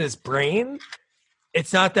using his brain,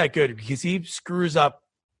 it's not that good because he screws up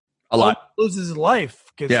a lot. Loses his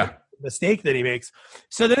life because of the mistake that he makes.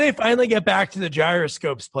 So then they finally get back to the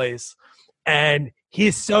gyroscope's place. And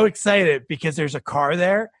he's so excited because there's a car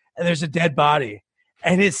there and there's a dead body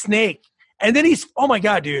and his snake. And then oh my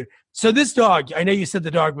God, dude. So this dog, I know you said the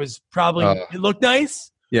dog was probably, it looked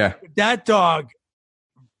nice. Yeah. That dog,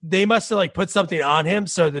 they must have like put something on him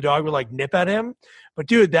so the dog would like nip at him. But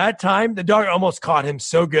dude, that time the dog almost caught him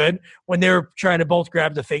so good when they were trying to both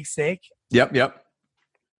grab the fake snake. Yep.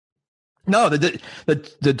 No,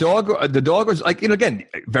 the dog was like, again,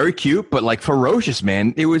 very cute, but like ferocious,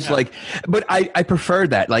 man. It was like, but I prefer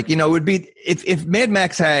that. Like, it would be if Mad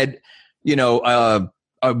Max had, a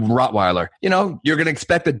Rottweiler, you're going to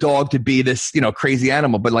expect a dog to be this, crazy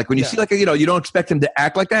animal. But like when you see like, you don't expect him to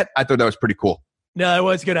act like that. I thought that was pretty cool. No, that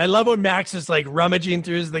was good. I love when Max is like rummaging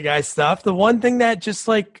through the guy's stuff. The one thing that just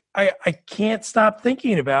like, I can't stop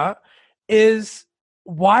thinking about is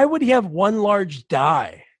why would he have one large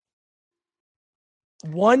die?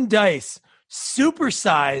 One dice,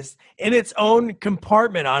 supersized in its own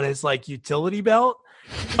compartment on his like utility belt.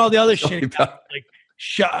 All the other shit,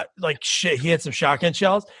 shit. He had some shotgun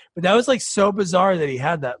shells, but that was like so bizarre that he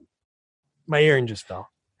had that. My earring just fell.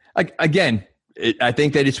 Again, I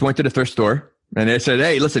think they just went to the thrift store and they said,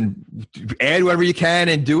 "Hey, listen, add whatever you can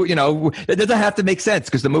and do." It doesn't have to make sense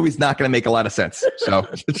because the movie's not going to make a lot of sense. So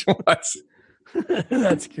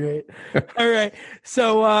that's great. All right,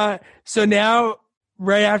 so now.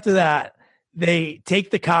 Right after that, they take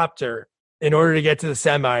the copter in order to get to the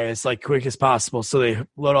semi as like quick as possible. So they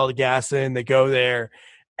load all the gas in, they go there.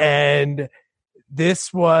 And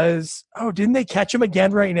this was, didn't they catch him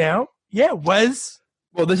again right now? Yeah, it was.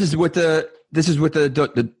 Well, this is with the is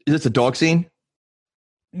this a dog scene?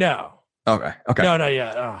 No. Okay. No, not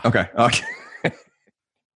yet. Oh. Okay.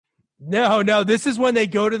 No. This is when they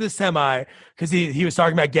go to the semi because he was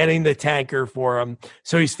talking about getting the tanker for him.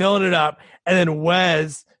 So he's filling it up. And then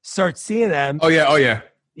Wes starts seeing them. Oh, yeah.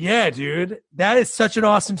 Yeah, dude. That is such an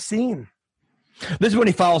awesome scene. This is when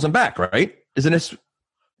he follows him back, right? Isn't this?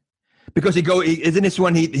 Because isn't this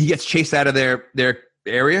when he gets chased out of their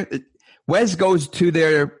area? Wes goes to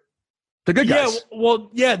the good guys.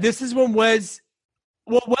 Yeah, this is when Wes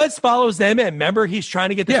follows them in. Remember, he's trying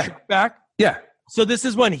to get the truck back? Yeah. So this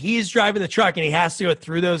is when he's driving the truck and he has to go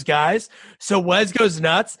through those guys. So Wes goes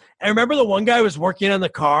nuts. And remember the one guy was working on the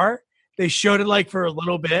car? They showed it like for a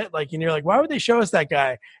little bit, like, and you're like, why would they show us that guy?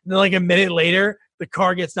 And then like a minute later, the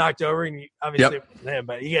car gets knocked over and obviously it wasn't him,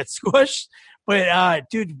 but he gets squished. But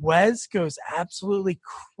dude, Wes goes absolutely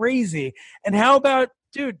crazy. And how about,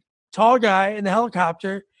 dude, tall guy in the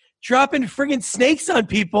helicopter dropping friggin' snakes on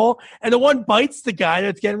people, and the one bites the guy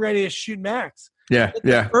that's getting ready to shoot Max. Yeah,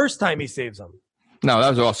 the first time he saves him. No, that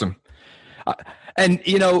was awesome. And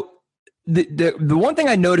the one thing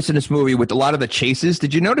I noticed in this movie with a lot of the chases,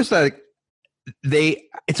 did you notice that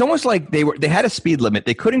it's almost like they had a speed limit.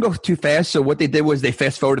 They couldn't go too fast, so what they did was they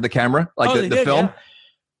fast forwarded the camera, like the film. Yeah.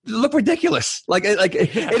 It looked ridiculous.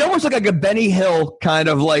 It almost looked like a Benny Hill kind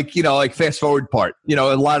of like fast forward part. A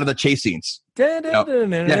lot of the chase scenes. And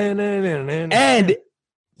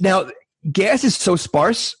Now, gas is so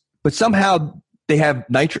sparse, but somehow they have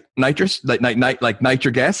nitrous, like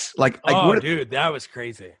nitro gas. Dude, that was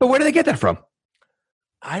crazy. But where do they get that from?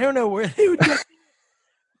 I don't know where they would get it,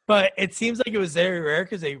 but it seems like it was very rare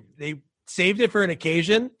because they saved it for an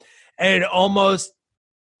occasion, and it almost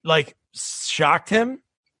like shocked him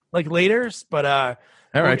like later. But all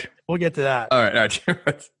right, we'll get to that. All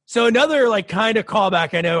right. So another like kind of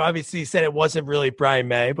callback. I know, obviously, you said it wasn't really Brian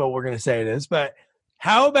May, but we're gonna say it is. But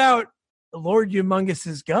how about Lord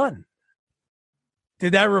Humongous's gun?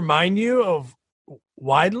 Did that remind you of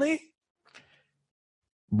Widely?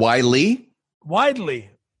 Wiley? Widely.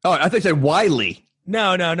 Oh, I thought you said Wiley.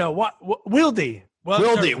 No. Wildy.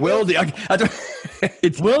 Wildy.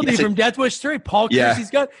 It's Wildy from Death Wish 3. Paul Kersey's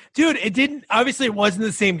gun. Dude, it wasn't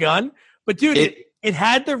the same gun, but dude, it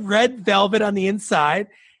had the red velvet on the inside,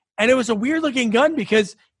 and it was a weird looking gun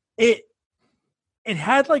because it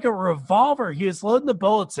had like a revolver. He was loading the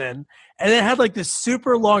bullets in, and it had like this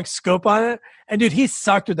super long scope on it. And dude, he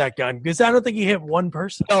sucked with that gun because I don't think he hit one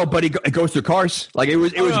person. No, but it goes through cars. Like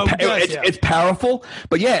it's powerful.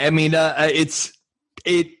 But yeah, I mean,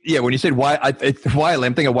 when you said why, it's Wiley,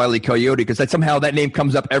 I'm thinking Wiley Coyote because somehow that name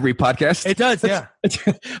comes up every podcast. It does, yeah.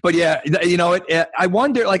 But yeah, I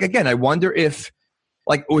wonder. Like again, I wonder if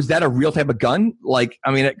was that a real type of gun? Like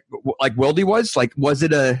I mean, like Wildy was. Like was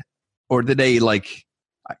it or did they like?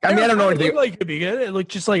 I mean, I don't know anything. It looked like it could be good. It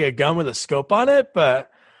looked just like a gun with a scope on it, but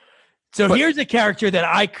here's a character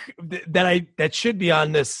that should be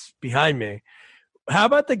on this behind me. How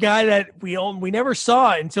about the guy that we never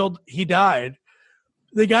saw until he died?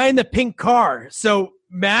 The guy in the pink car. So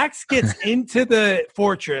Max gets into the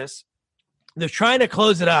fortress. They're trying to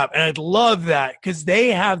close it up, and I'd love that because they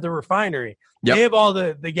have the refinery. Yep. They have all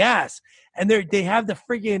the gas, and they have the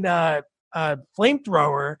freaking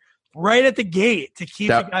flamethrower right at the gate to keep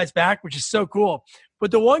the guys back, which is so cool.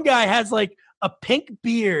 But the one guy has like a pink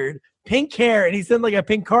beard, pink hair, and he's in like a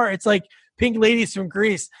pink car. It's like Pink Ladies from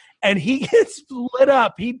Greece, and he gets lit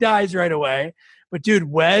up. He dies right away. But dude,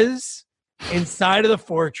 Wes inside of the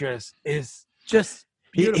fortress is just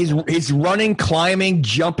beautiful. He's running, climbing,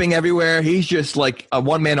 jumping everywhere. He's just like a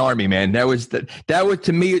one-man army, man. That was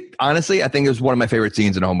to me, honestly, I think it was one of my favorite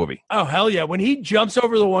scenes in the whole movie. Oh hell yeah, when he jumps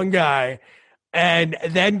over the one guy and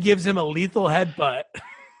then gives him a lethal headbutt.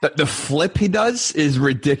 The flip he does is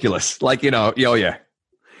ridiculous. Like, oh yeah.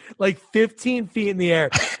 Like 15 feet in the air.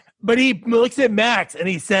 But he looks at Max and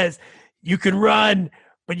he says, "You can run,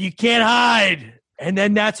 but you can't hide." And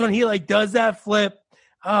then that's when he like does that flip.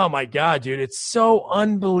 Oh my God, dude. It's so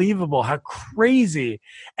unbelievable how crazy.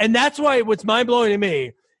 And that's why what's mind blowing to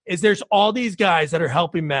me is there's all these guys that are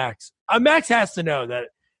helping Max. Max has to know that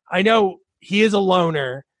I know he is a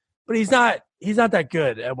loner, but he's not that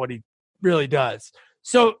good at what he really does.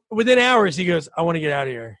 So within hours, he goes, "I want to get out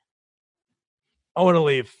of here. I want to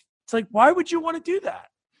leave." It's like, why would you want to do that?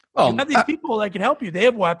 You have these people that can help you. They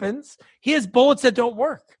have weapons. He has bullets that don't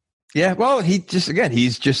work. Yeah, well, he's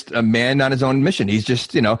just a man on his own mission. He's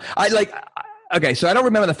just, okay, so I don't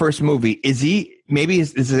remember the first movie. Is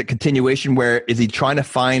this a continuation where is he trying to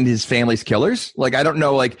find his family's killers? Like, I don't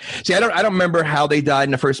know, I don't remember how they died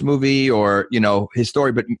in the first movie or, his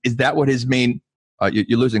story, but is that what his main,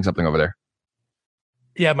 you're losing something over there.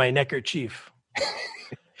 Yeah, my neckerchief.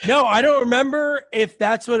 No, I don't remember if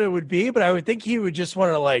that's what it would be, but I would think he would just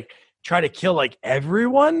want to try to kill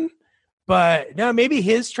everyone. But no, maybe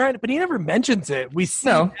his trying to, but he never mentions it. We see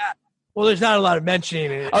that. Well, there's not a lot of mentioning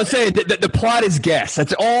it. I would say the plot is gas.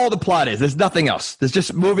 That's all the plot is. There's nothing else. There's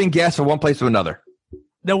just moving gas from one place to another.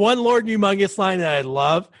 The one Lord Humongous line that I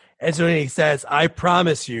love is when he says, "I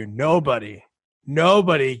promise you, nobody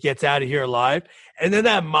gets out of here alive." And then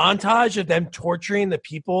that montage of them torturing the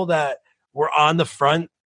people that were on the front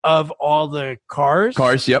of all the cars.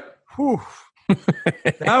 Yep. Whew.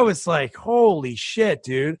 That was like, holy shit,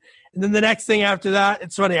 dude. And then the next thing after that,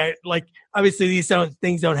 it's funny. Obviously these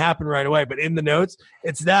things don't happen right away, but in the notes,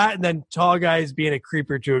 it's that, and then tall guys being a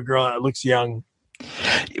creeper to a girl that looks young.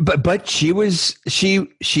 But there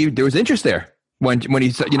was interest there when he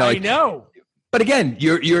said, I know. But again,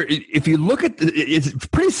 if you look at it's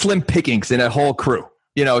pretty slim pickings in a whole crew,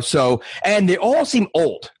 So and they all seem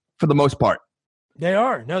old for the most part. They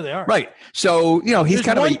are. No, they are. Right. So he's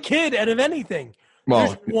kind of one kid out of anything. Well,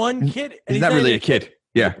 there's one kid. And he's not really a kid.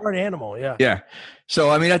 Yeah. Part animal. Yeah. Yeah.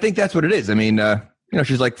 So I mean, I think that's what it is. I mean,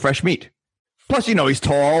 she's like fresh meat. Plus, he's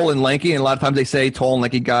tall and lanky, and a lot of times they say tall and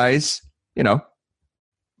lanky guys,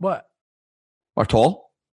 what are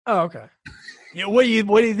tall. Oh, okay. Yeah. What do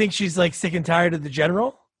you think? She's sick and tired of the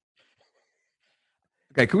general?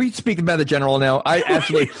 Okay, can we speak about the general now? I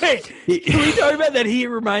actually Wait, can we talk about that? He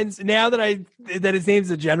reminds now that his name's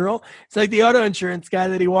the general. It's like the auto insurance guy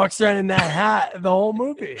that he walks around in that hat the whole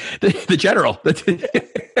movie. The general.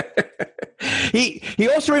 He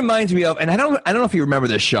also reminds me of, and I don't know if you remember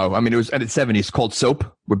this show. I mean, it was in the 70s called Soap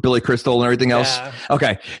with Billy Crystal and everything else. Yeah.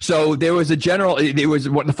 Okay, so there was a general. It was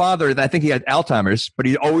the father. I think he had Alzheimer's, but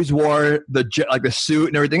he always wore the suit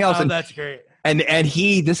and everything else. Oh, and that's great. And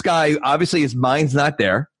this guy, obviously his mind's not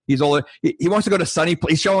there. He's all he wants to go to sunny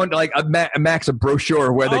place. He's showing like Max a brochure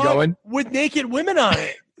of where they're going with naked women on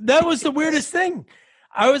it. That was the weirdest thing.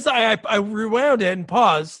 I rewound it and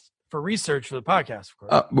paused for research for the podcast. Of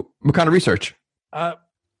course. What kind of research?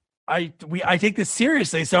 I take this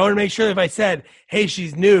seriously, so I want to make sure that if I said, "Hey,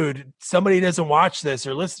 she's nude," somebody doesn't watch this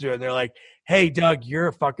or listen to it, and they're like, "Hey, Doug, you're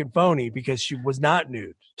a fucking phony because she was not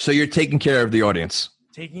nude." So you're taking care of the audience.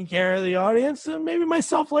 Taking care of the audience, and maybe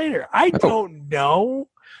myself later. I don't know.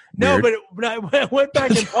 No, Weird. but I went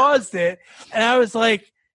back and paused it, and I was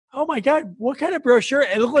like, "Oh my god, what kind of brochure?"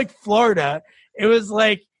 It looked like Florida. It was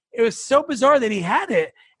so bizarre that he had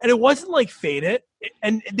it, and it wasn't like faded.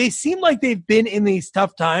 And they seem like they've been in these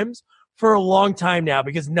tough times for a long time now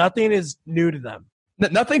because nothing is new to them.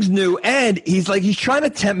 Nothing's new, and he's trying to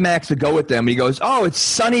tempt Max to go with them. He goes, "Oh, it's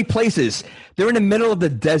sunny places. They're in the middle of the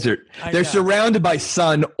desert. They're surrounded by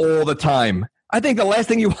sun all the time. I think the last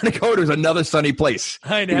thing you want to go to is another sunny place."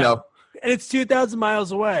 I know. And it's 2,000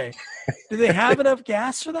 miles away. Do they have enough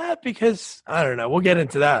gas for that? Because I don't know. We'll get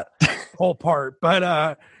into that whole part.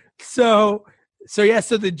 But so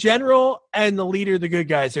the general and the leader of the good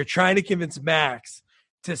guys are trying to convince Max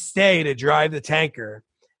to stay to drive the tanker,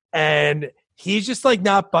 and he's just like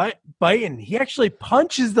not biting. He actually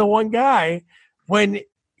punches the one guy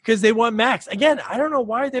because they want Max. Again, I don't know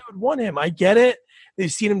why they would want him. I get it.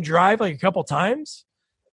 They've seen him drive like a couple times,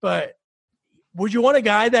 but would you want a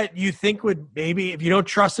guy that you think would maybe, if you don't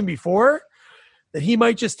trust him before, that he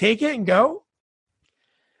might just take it and go?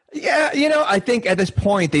 Yeah, I think at this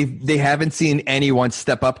point they haven't seen anyone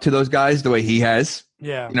step up to those guys the way he has.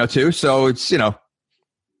 Yeah, too. So it's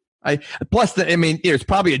it's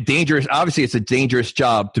probably obviously it's a dangerous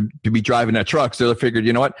job to be driving that truck. So they figured,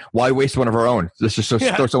 you know what? Why waste one of our own? Let's just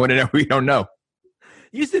throw someone in there we don't know.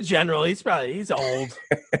 He's the general. He's old.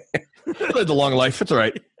 Lived a long life. It's all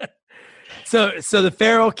right. So the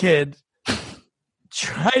feral kid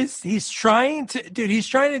he's trying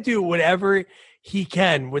to do whatever he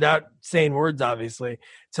can without saying words, obviously,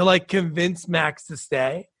 to like convince Max to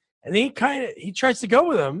stay. And then he tries to go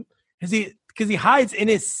with him because he hides in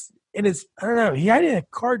his I don't know, he hid in a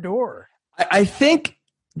car door. I think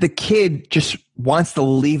the kid just wants to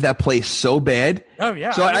leave that place so bad. Oh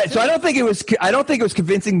yeah. So I don't think it was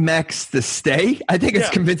convincing Max to stay. I think it's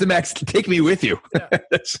convincing Max to take me with you.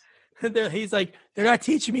 Yeah. He's like, they're not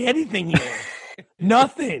teaching me anything here.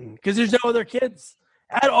 Nothing, because there's no other kids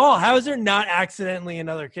at all. How is there not accidentally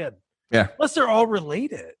another kid? Yeah. Unless they're all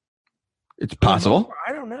related. It's possible.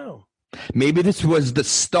 I don't know. Maybe this was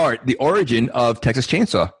the origin of Texas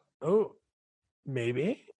Chainsaw. Oh,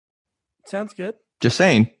 maybe. Sounds good. Just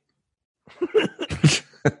saying.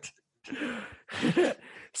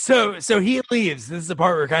 So he leaves. This is the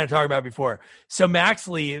part we were kind of talking about before. So Max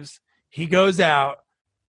leaves. He goes out,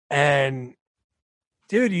 and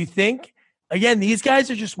dude, you think again? These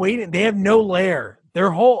guys are just waiting. They have no lair.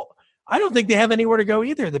 I don't think they have anywhere to go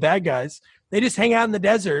either. The bad guys. They just hang out in the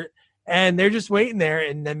desert, and they're just waiting there.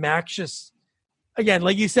 And then Max just, again,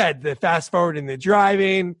 like you said, the fast forward in the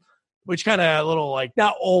driving, which kind of a little like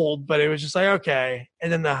not old, but it was just like, okay.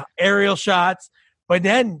 And then the aerial shots. But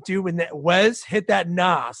then, dude, when Wes hit that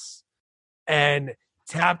nos and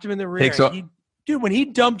tapped him in the rear, when he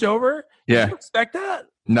dumped over, did you expect that?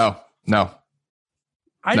 No.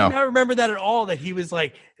 I did not remember that at all, that he was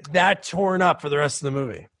like that torn up for the rest of the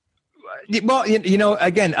movie. Well,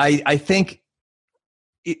 again, I think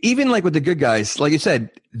even like with the good guys, like you said,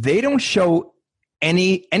 they don't show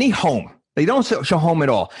any home. They don't show home at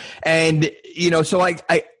all. And, so I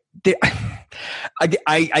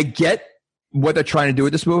get what they're trying to do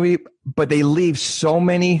with this movie, but they leave so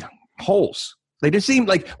many holes. They just seem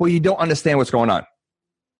like, well, you don't understand what's going on.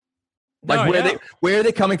 Like where are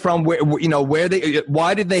they coming from?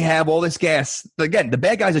 Why did they have all this gas? Again, the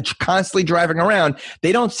bad guys are constantly driving around.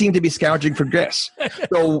 They don't seem to be scrounging for gas.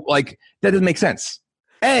 So like that doesn't make sense.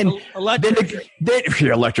 And electric.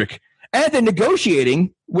 And they're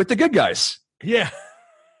negotiating with the good guys. Yeah.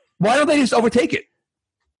 Why don't they just overtake it?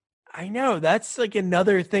 I know. That's like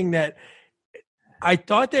another thing that I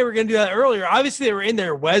thought they were going to do that earlier. Obviously, they were in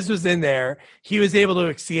there. Wes was in there. He was able to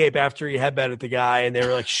escape after he headbutted the guy, and they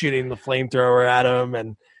were like shooting the flamethrower at him.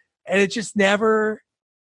 And it just never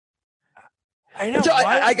I know. So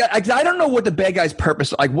I don't know what the bad guys'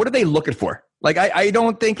 purpose. Like, what are they looking for? Like, I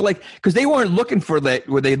don't think because they weren't looking for that.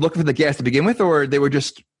 Were they looking for the gas to begin with, or they were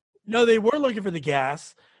just? No, they were looking for the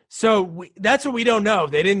gas. So that's what we don't know.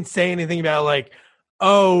 They didn't say anything about like,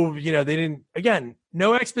 oh, they didn't. Again,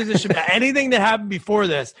 no exposition about anything that happened before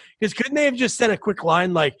this. Because couldn't they have just said a quick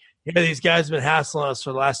line like, "Yeah, these guys have been hassling us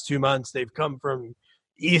for the last 2 months. They've come from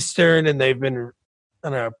Eastern and they've been, I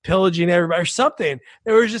don't know, pillaging everybody or something."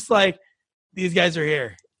 They were just like, "These guys are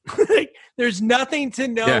here." Like, there's nothing to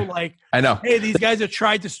know. Yeah, like, I know. Hey, these guys have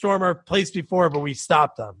tried to storm our place before, but we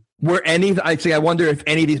stopped them. I wonder if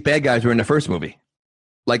any of these bad guys were in the first movie.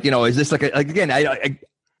 Like, is this like again?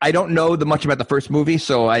 I don't know much about the first movie,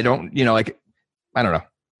 so I don't. I don't know.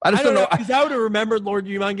 I just don't know. Because I would have remembered Lord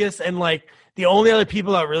Humongous, and like the only other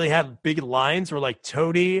people that really had big lines were like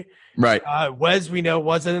Toady, right? Wes, we know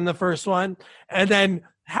wasn't in the first one, and then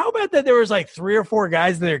how about that? There was like 3 or 4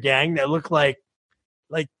 guys in their gang that looked like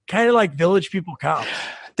kind of like Village People cops.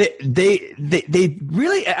 They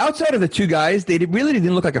really, outside of the 2 guys, they really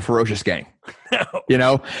didn't look like a ferocious gang.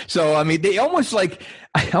 No. So I mean, they almost I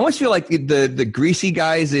almost feel like the greasy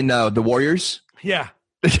guys in the Warriors. Yeah.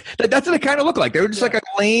 That's what they kind of look like. They were just like a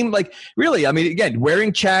lame, really. I mean, again,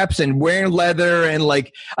 wearing chaps and wearing leather, and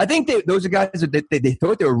I think those are guys that they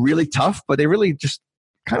thought they were really tough, but they really just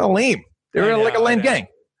kind of lame. They were like a lame gang.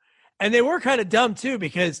 And they were kind of dumb too,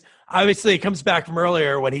 because obviously it comes back from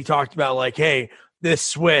earlier when he talked about like, hey, this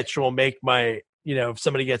switch will make my, if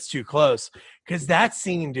somebody gets too close. Because that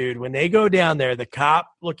scene, dude, when they go down there, the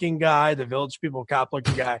cop-looking guy, the Village People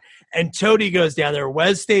cop-looking guy, and Toady goes down there,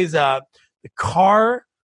 Wes stays up, the car,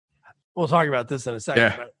 we'll talk about this in a second.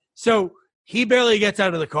 Yeah. But, so he barely gets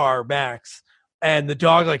out of the car, Max, and the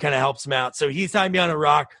dog kind of helps him out. So he's tying behind a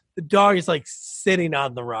rock. The dog is sitting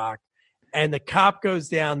on the rock, and the cop goes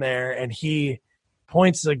down there, and he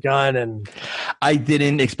points a gun, and I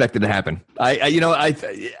didn't expect it to happen. I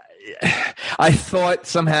thought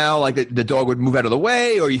somehow the dog would move out of the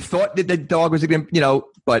way, or you thought that the dog was going to,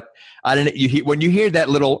 but I didn't. When you hear that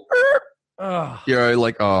little, you're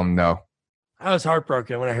like, oh no. I was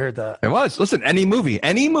heartbroken when I heard that. It was. Listen, any movie,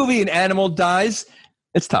 an animal dies,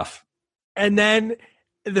 it's tough. And then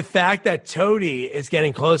the fact that Toady is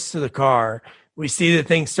getting close to the car, we see the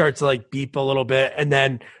thing start to beep a little bit, and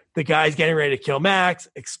then the guy's getting ready to kill Max.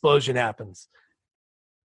 Explosion happens.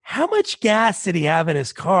 How much gas did he have in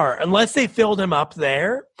his car? Unless they filled him up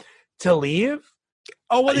there to leave.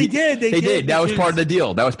 Oh, well, they did. They did. That was part of the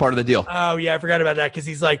deal. Oh, yeah, I forgot about that, because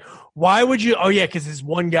he's like, why would you? Oh, yeah, because his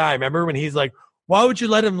one guy, remember when he's like, why would you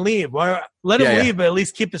let him leave? Let him leave, but at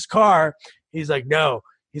least keep his car. He's like, no,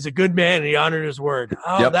 he's a good man, and he honored his word.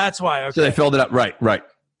 Oh, That's why. Okay. So they filled it up. Right.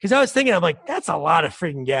 Because I was thinking, I'm like, that's a lot of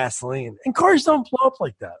freaking gasoline. And cars don't blow up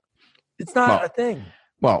like that. It's not a thing.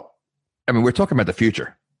 Well, I mean, we're talking about the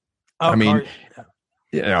future. Oh, I mean,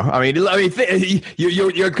 you're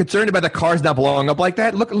concerned about the cars not blowing up like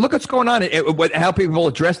that. Look what's going on. How people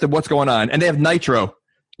address what's going on, and they have nitro.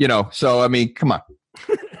 So I mean, come on.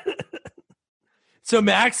 So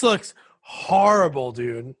Max looks horrible,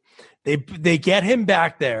 dude. They get him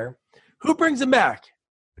back there. Who brings him back?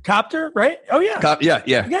 The copter, right? Oh yeah,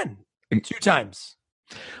 yeah. Again, 2 times.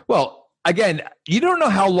 Well. Again, you don't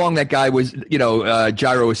know how long that guy was,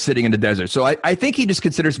 Gyro was sitting in the desert. So I think he just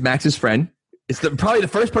considers Max his friend. It's probably the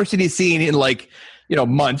first person he's seen in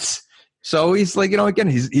months. So he's again,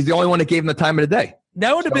 he's the only one that gave him the time of the day.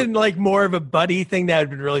 That would have been more of a buddy thing. That would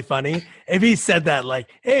have been really funny if he said that,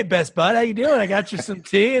 "Hey, best bud, how you doing? I got you some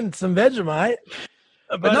tea and some Vegemite."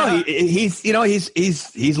 But no,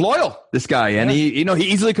 he's loyal, this guy, and he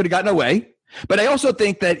easily could have gotten away. But I also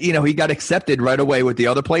think that he got accepted right away with the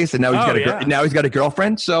other place, and now he's got a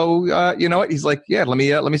girlfriend. So you know what? He's like, yeah, let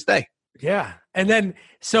me stay. Yeah, and then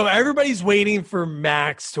so everybody's waiting for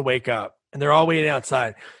Max to wake up, and they're all waiting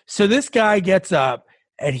outside. So this guy gets up,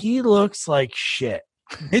 and he looks like shit.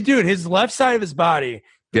 Hey, dude, his left side of his body,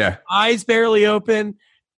 eyes barely open,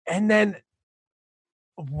 and then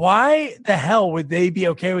why the hell would they be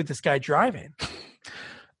okay with this guy driving?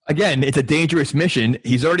 Again, it's a dangerous mission.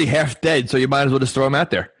 He's already half dead, so you might as well just throw him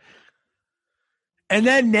out there. And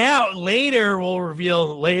then we'll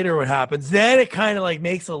reveal what happens. Then it kind of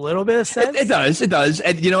makes a little bit of sense. It does.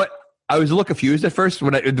 And you know what? I was a little confused at first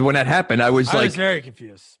when that happened. I was very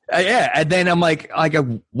confused. Yeah, and then I'm like,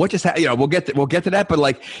 what just happened? We'll get to that,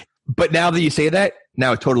 but now that you say that,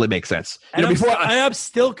 now it totally makes sense. I'm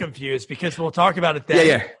still confused because we'll talk about it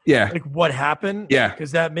then. Yeah. What happened? Yeah,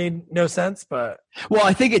 because that made no sense. But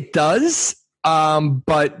I think it does.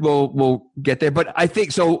 But we'll get there. But I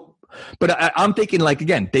think so. But I'm thinking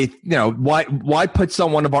again, they why put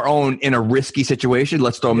someone of our own in a risky situation?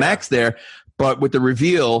 Let's throw Max there. but with the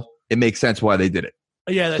reveal, it makes sense why they did it.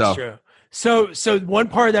 Yeah, that's true. So one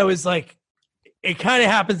part that was like, it kind of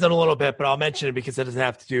happens in a little bit, but I'll mention it because it doesn't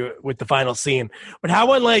have to do it with the final scene. But how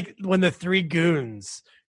when the three goons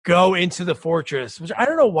go into the fortress, which I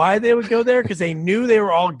don't know why they would go there because they knew they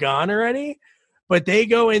were all gone already, but they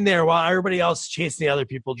go in there while everybody else is chasing the other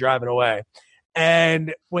people driving away.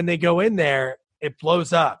 And when they go in there, it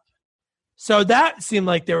blows up. So that seemed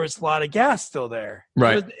like there was a lot of gas still there.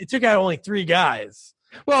 Right. It took out only 3 guys.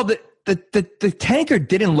 Well, the tanker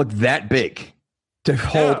didn't look that big to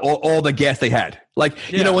hold all the gas they had. Like,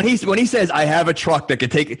 you know, when he says, I have a truck that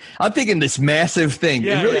could take it, I'm thinking this massive thing.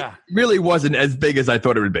 It really wasn't as big as I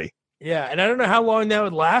thought it would be. Yeah. And I don't know how long that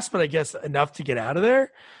would last, but I guess enough to get out of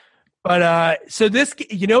there. But so this,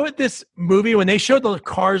 you know what, this movie, when they showed the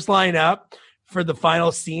cars line up for the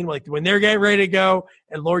final scene, like when they're getting ready to go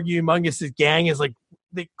and Lord Humongous' gang is like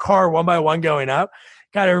the car one by one going up.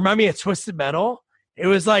 God, it reminded me of Twisted Metal. It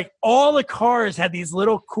was like all the cars had these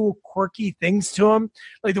little cool, quirky things to them.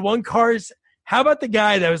 Like the one car's, how about the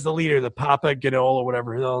guy that was the leader, the Papa Ganol or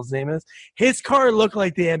whatever his name is? His car looked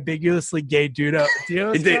like the ambiguously gay dude.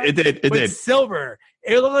 It did. Silver.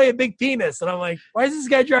 It looked like a big penis. And I'm like, why is this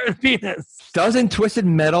guy driving a penis? Doesn't Twisted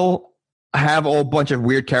Metal have a whole bunch of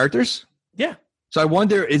weird characters? Yeah. So I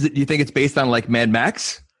wonder, do you think it's based on like Mad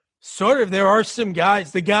Max? Sort of. There are some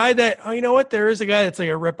guys. The guy that, you know what? There is a guy that's like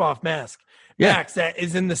a rip-off Max that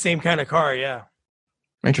is in the same kind of car. Yeah.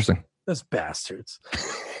 Interesting. Those bastards.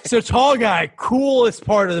 So tall guy, coolest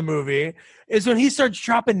part of the movie is when he starts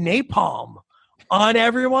dropping napalm on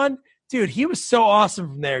everyone. Dude, he was so awesome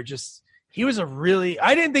from there. He was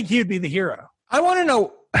I didn't think he would be the hero. I want to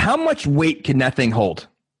know, how much weight can that thing hold?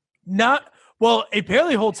 Well, it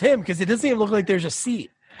barely holds him because it doesn't even look like there's a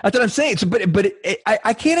seat. That's what I'm saying. So,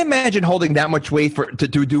 I can't imagine holding that much weight to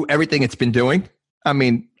do everything it's been doing. I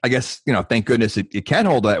mean, I guess, you know, thank goodness it can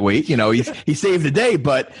hold that weight. You know, he saved the day.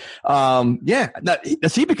 But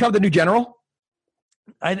does he become the new general?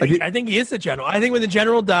 I think he is the general. I think when the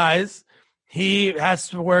general dies, he has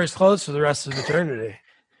to wear his clothes for the rest of eternity.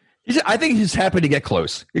 I think he's happy to get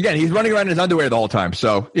close. Again, he's running around in his underwear the whole time.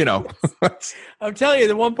 So, you know. I'm telling you,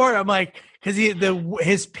 the one part I'm like, because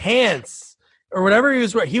his pants or whatever he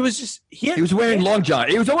was wearing, he was wearing long john.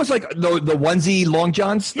 It was almost like the onesie long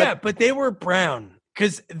johns. Yeah, but they were brown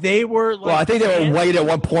because they were like. Well, I think they were white at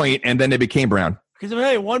one point and then they became brown.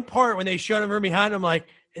 Because one part when they showed him from behind, I'm like,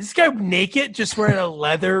 is this guy naked just wearing a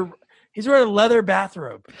leather? He's wearing a leather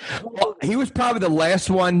bathrobe. Well, he was probably the last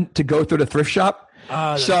one to go through the thrift shop.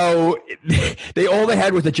 So they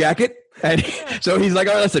had was a jacket. And so he's like,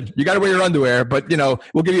 oh, listen, you got to wear your underwear, but, you know,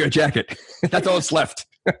 we'll give you a jacket. That's all that's left.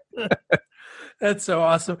 That's so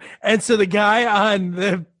awesome. And so the guy on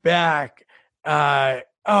the back,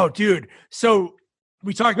 dude. So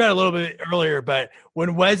we talked about it a little bit earlier, but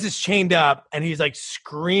when Wes is chained up and he's like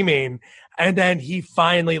screaming, and then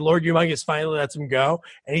Lord Humongous finally lets him go,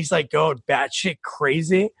 and he's like going batshit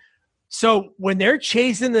crazy. So when they're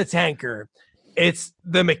chasing the tanker, it's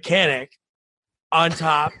the mechanic on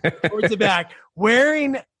top towards the back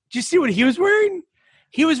wearing, do you see what he was wearing?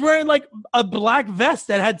 He was wearing like a black vest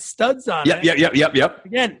that had studs on it. Yep.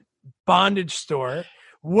 Again, bondage store.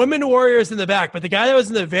 Women warriors in the back, but the guy that was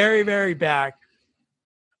in the very, very back,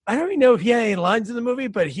 I don't even know if he had any lines in the movie,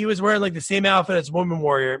 but he was wearing like the same outfit as Woman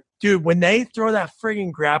Warrior. Dude, when they throw that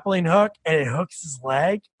frigging grappling hook and it hooks his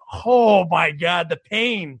leg, oh my God, the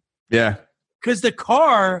pain. Yeah. Because the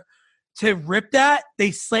car, to rip that,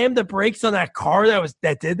 they slammed the brakes on that car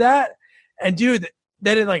that did that. And dude,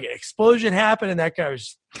 then an explosion happened and that guy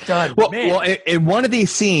was done. Well, in one of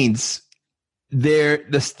these scenes,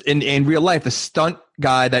 in real life, the stunt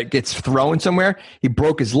guy that gets thrown somewhere, he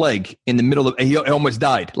broke his leg in the middle of. He almost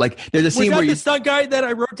died. Like there's a scene where the stunt guy that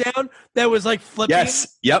I wrote down that was like flipping.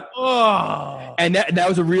 Yes. Yep. Oh. And that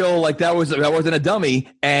was a real that wasn't a dummy.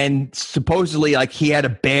 And supposedly he had a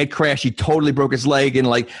bad crash. He totally broke his leg, and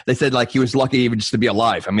they said he was lucky even just to be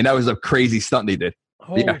alive. I mean, that was a crazy stunt they did.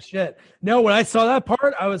 Holy shit! No, when I saw that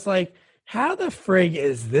part, I was like, how the frig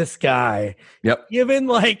is this guy? Yep. Given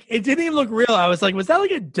it didn't even look real. I was like, was that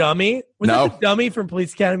a dummy? Was that the dummy from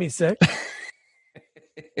Police Academy 6?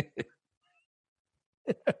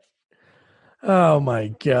 Oh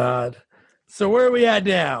my God. So where are we at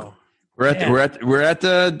now? We're at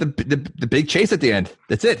the big chase at the end.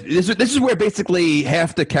 That's it. This is where basically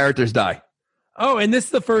half the characters die. Oh, and this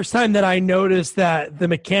is the first time that I noticed that the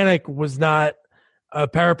mechanic was not a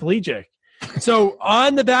paraplegic. So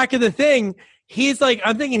on the back of the thing, he's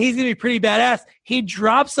I'm thinking he's going to be pretty badass. He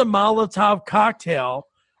drops a Molotov cocktail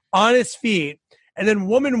on his feet, and then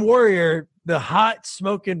Woman Warrior, the hot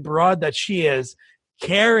smoking broad that she is,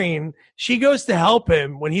 caring. She goes to help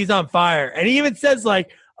him when he's on fire. And he even says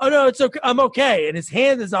like, oh no, it's okay. I'm okay. And his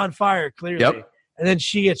hand is on fire clearly. Yep. And then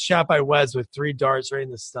she gets shot by Wes with 3 darts right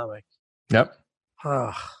in the stomach. Yep.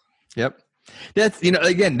 Yep. That's,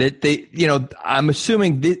 again, they I'm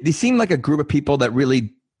assuming they seem like a group of people that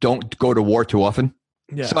really don't go to war too often.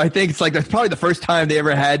 Yeah. So I think it's like that's probably the first time they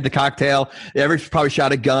ever had the cocktail. They ever probably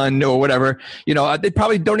shot a gun or whatever. They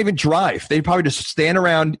probably don't even drive. They probably just stand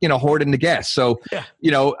around, hoarding the gas. So,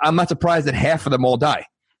 I'm not surprised that half of them all die.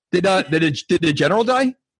 Did the general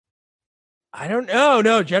die? I don't know.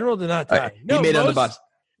 No, General did not die. No, he made it on the bus.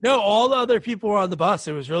 No, all the other people were on the bus.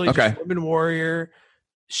 It was really just Woman Warrior.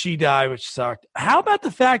 She died, which sucked. How about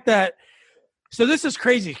the fact that? So this is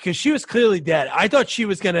crazy because she was clearly dead. I thought it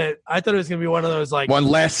was gonna be one of those like one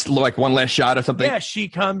last shot or something. Yeah, she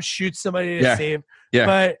comes, shoots somebody to save. Yeah.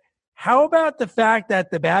 But how about the fact that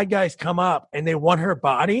the bad guys come up and they want her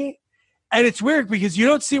body? And it's weird because you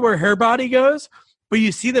don't see where her body goes, but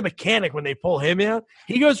you see the mechanic when they pull him out.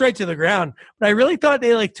 He goes right to the ground. But I really thought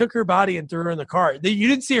they like took her body and threw her in the car. You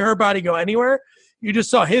didn't see her body go anywhere. You just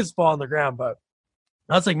saw his fall on the ground. But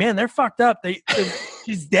I was like, man, they're fucked up.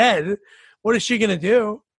 She's dead. What is she going to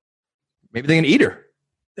do? Maybe they can eat her.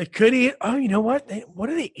 They could eat. Oh, you know what? What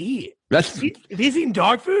do they eat? He's eating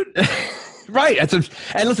dog food? Right.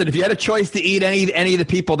 And listen, if you had a choice to eat any of the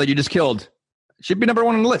people that you just killed, she'd be number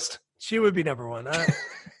one on the list. She would be number one.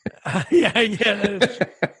 Yeah.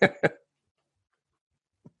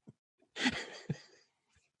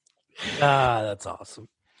 That's awesome.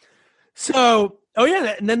 So,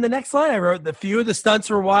 and then the next line I wrote, the few of the stunts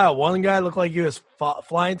were wild. One guy looked like he was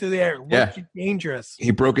flying through the air. Looked dangerous.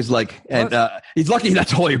 He broke his leg. And he's lucky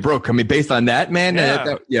that's all he broke. I mean, based on that, man.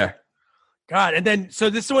 Yeah. God. And then, so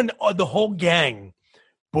this is when the whole gang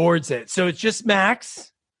boards it. So it's just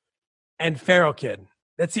Max and Feral Kid.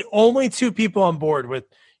 That's the only 2 people on board with,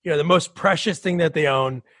 the most precious thing that they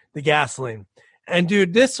own, the gasoline. And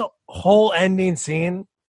dude, this whole ending scene,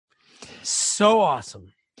 so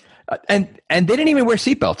awesome. And they didn't even wear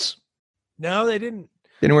seatbelts. No, they didn't.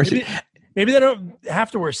 They didn't wear seatbelts. Maybe they don't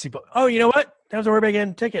have to wear seatbelts. Oh, you know what? Don't have to worry about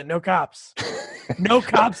getting a ticket. No cops. No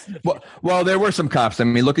cops. Well, there were some cops. I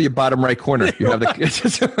mean, look at your bottom right corner. You have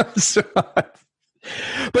the.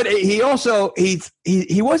 But he also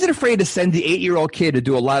he wasn't afraid to send the 8-year-old kid to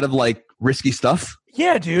do a lot of like risky stuff.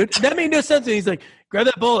 Yeah, dude, that made no sense. And he's like, grab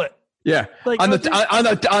that bullet. Yeah, like on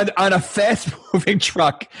a fast moving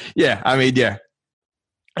truck. Yeah, I mean, yeah.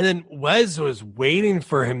 And then Wes was waiting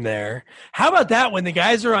for him there. How about that when the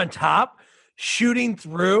guys are on top shooting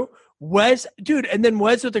through? Wes, dude, and then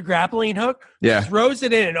Wes with the grappling hook throws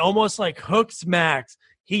it in and almost like hooks Max.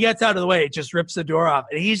 He gets out of the way. It just rips the door off.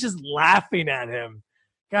 And he's just laughing at him.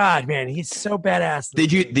 God, man, he's so badass.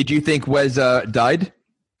 Did you think Wes died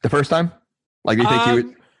the first time? Like, do you think he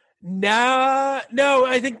would? No,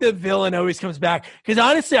 I think the villain always comes back. Because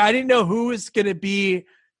honestly, I didn't know who was going to be.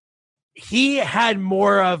 He had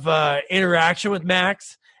more of an interaction with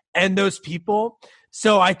Max and those people.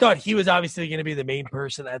 So I thought he was obviously going to be the main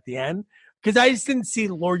person at the end. Because I just didn't see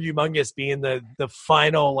Lord Humongous being the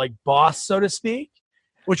final like boss, so to speak.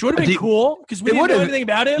 Which would have been cool. Because we didn't know anything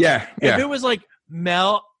about him. Yeah. If it was like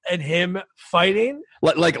Mel and him fighting.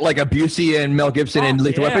 Like a Busey and Mel Gibson and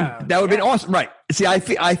Lethal Weapon. That would have been awesome. Right. See, I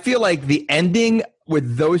feel like the ending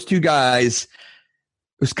with those 2 guys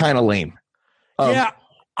was kind of lame.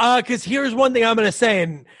 Because here's one thing I'm going to say,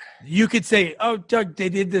 and you could say, oh, Doug, they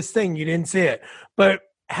did this thing. You didn't see it. But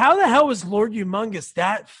how the hell was Lord Humongous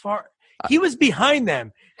that far? He was behind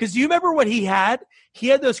them. Because do you remember what he had? He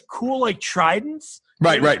had those cool, like, tridents.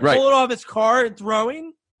 Right. Pulling off his car and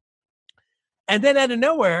throwing. And then out of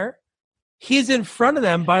nowhere, he's in front of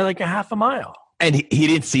them by like a half a mile. And he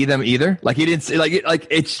didn't see them either. Like he didn't see, like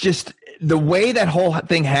it's just the way that whole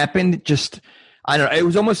thing happened. Just, I don't know. It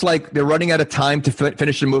was almost like they're running out of time to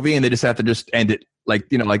finish the movie and they just have to just end it. Like,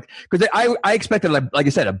 because I expected, like I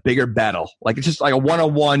said, a bigger battle. Like it's just like a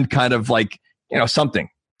 1-on-1 kind of like, something.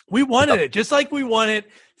 We wanted it just like we wanted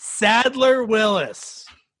Sadler Willis.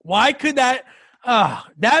 Why could that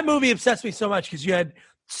movie obsessed me so much because you had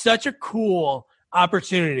such a cool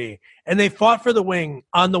opportunity, and they fought for the wing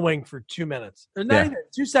on the wing for 2 minutes. Or not even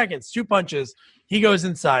 2 seconds, 2 punches. He goes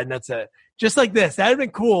inside, and that's it. Just like this. That would have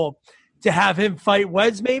been cool to have him fight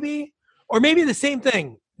Wes, maybe, or maybe the same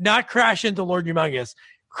thing. Not crash into Lord Humongous,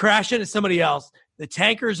 crash into somebody else. The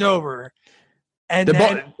tanker's over, and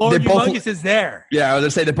then Lord Humongous is there. Yeah, I was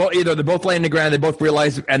gonna say they're both laying on the ground. They both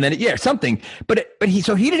realize, and then something. But he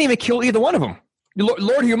didn't even kill either one of them.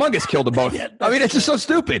 Lord Humongous killed them both. I mean, it's just so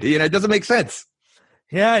stupid. It doesnment make sense.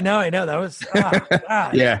 Yeah, I know. That was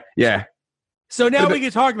Yeah. So now we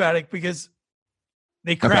can talk about it because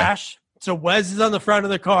They crash. Okay. So Wes is on the front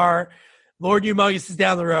of the car. Lord Humongous is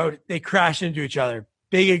down the road. They crash into each other.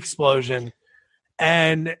 Big explosion.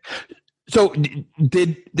 And so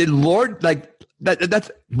did Lord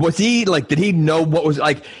that's was he like, did he know what was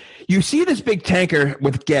like, you see this big tanker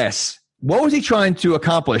with gas. What was he trying to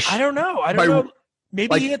accomplish? I don't know.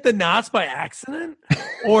 Maybe he hit the NOS by accident,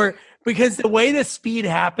 or because the way the speed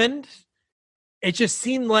happened, it just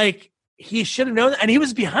seemed like he should have known, and he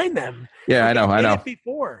was behind them. Yeah, I know.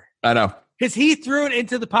 Before. I know. Because he threw it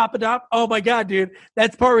into the Papadopoulos. Oh my God, dude.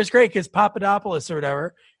 That part was great because Papadopoulos or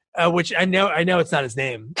whatever, which I know it's not his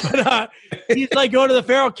name, but he's like going to the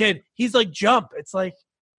feral kid. He's like, jump. It's like,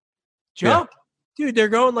 jump. Yeah. Dude, they're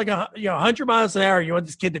going like 100 miles an hour. You want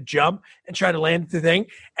this kid to jump and try to land the thing.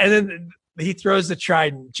 And then he throws the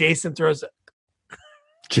trident. Jason throws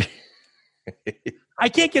it. I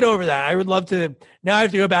can't get over that. I would love to. Now I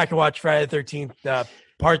have to go back and watch Friday the 13th,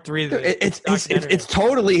 part 3. It's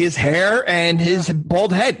totally his hair and his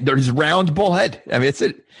bald head. There's round bald head. I mean, it's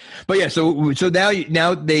it. But yeah, so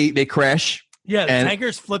now they crash. Yeah, the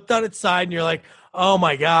tanker's flipped on its side, and you're like, oh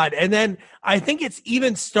my God. And then I think it's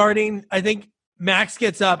even starting. I think Max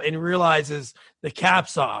gets up and realizes the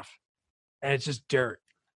cap's off, and it's just dirt.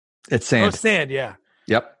 It's sand. Oh, sand, yeah.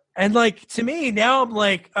 Yep. And like, to me, now I'm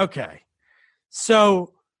like, okay,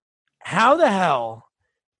 so how the hell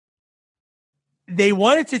they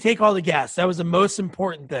wanted to take all the gas? That was the most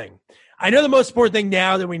important thing. I know the most important thing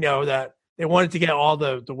now that we know that they wanted to get all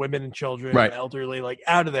the women and children, and elderly, like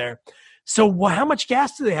out of there. So how much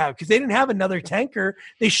gas do they have? Because they didn't have another tanker.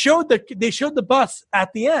 They showed the bus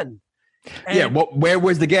at the end. And yeah, well, where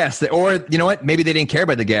was the gas? Or you know what? Maybe they didn't care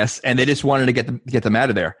about the gas, and they just wanted to get them out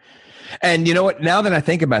of there. And you know what? Now that I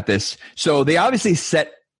think about this, so they obviously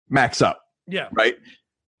set Max up. Yeah. Right.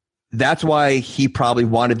 That's why he probably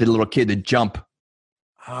wanted the little kid to jump.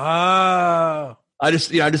 Oh. I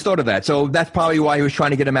just thought of that. So that's probably why he was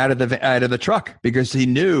trying to get him out of the truck, because he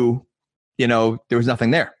knew, there was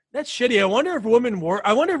nothing there. That's shitty. I wonder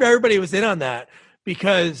if everybody was in on that,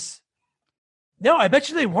 because. No, I bet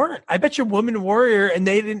you they weren't. I bet you Woman Warrior, and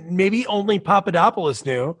they didn't. Maybe only Papadopoulos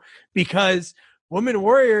knew, because Woman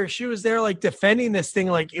Warrior, she was there like defending this thing.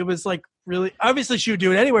 Like it was like really, obviously she would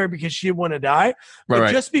do it anywhere because she didn't want to die. But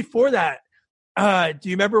just before that, do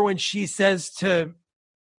you remember when she says to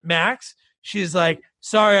Max, she's like,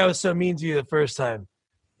 "Sorry, I was so mean to you the first time.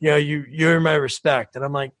 You're my respect." And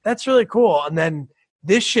I'm like, that's really cool. And then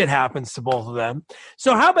this shit happens to both of them.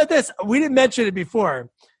 So how about this? We didn't mention it before.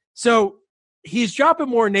 So he's dropping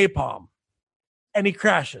more napalm, and he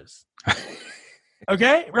crashes.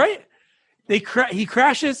 Okay, right? He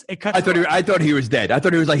crashes. It cuts. I thought he was dead. I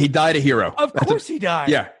thought he was like he died a hero. Of course he died.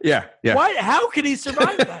 Yeah. Why? How could he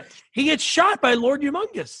survive that? He gets shot by Lord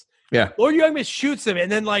Humongous. Yeah. Lord Humongous shoots him,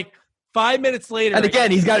 and then like 5 minutes later, and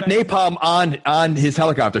again he's got napalm on his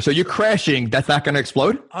helicopter. So you're crashing. That's not going to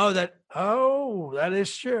explode. Oh, that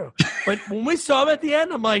is true. But when we saw him at the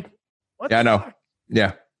end, I'm like, what? Yeah, I know. Fuck?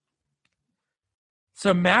 Yeah.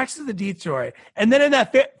 So Max is the Detroit. And then in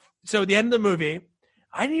that so at the end of the movie,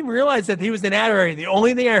 I didn't even realize that he was an ad area. The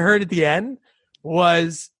only thing I heard at the end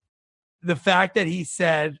was the fact that he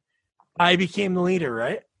said, I became the leader,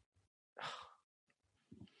 right?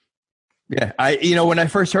 Yeah. When I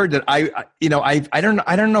first heard that, I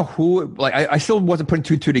don't know who, like, I still wasn't putting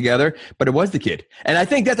two together, but it was the kid. And I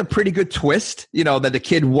think that's a pretty good twist, that the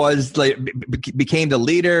kid was like, became the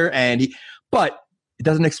leader, but it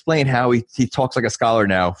doesn't explain how he talks like a scholar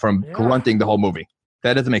now from grunting the whole movie.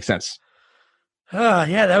 That doesn't make sense.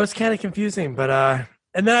 Yeah, that was kind of confusing. But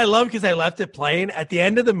and then I love, because I left it playing at the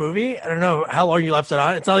end of the movie. I don't know how long you left it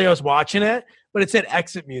on. It's not like I was watching it, but it said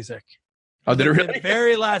exit music. Oh, did it really? The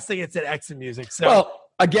very last thing, it said exit music. So, well,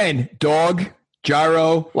 again, Dog,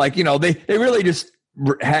 Gyro, like, they really just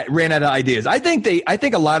ran out of ideas. I think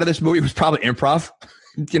a lot of this movie was probably improv.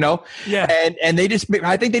 Yeah. And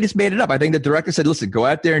I think they just made it up. I think the director said, listen, go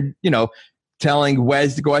out there and, telling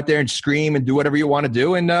Wes to go out there and scream and do whatever you want to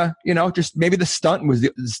do. And, just maybe the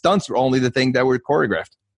stunts were only the thing that were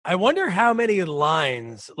choreographed. I wonder how many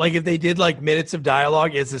lines, like if they did like minutes of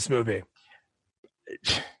dialogue, is this movie?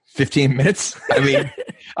 15 minutes.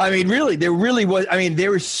 I mean, really, there really was. I mean,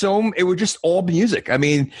 there was it was just all music. I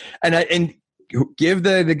mean, and give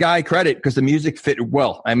the guy credit, because the music fit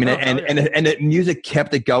well. I mean, and the music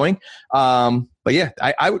kept it going. But yeah,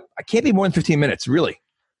 I can't be more than 15 minutes, really.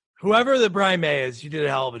 Whoever the Brian May is, you did a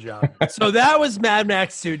hell of a job. So that was Mad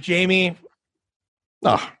Max 2. Jamie.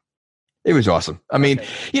 Oh, it was awesome. I mean,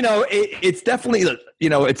 it's definitely,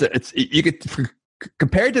 you could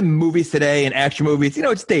compared to movies today and action movies,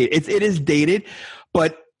 it's dated. It is dated,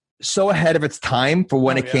 but so ahead of its time for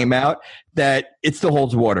when it came out that it still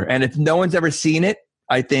holds water. And if no one's ever seen it,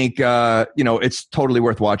 I think, it's totally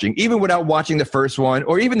worth watching, even without watching the first one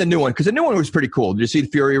or even the new one, because the new one was pretty cool. Did you see the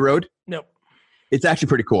Fury Road? Nope. It's actually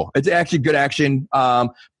pretty cool. It's actually good action,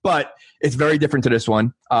 but it's very different to this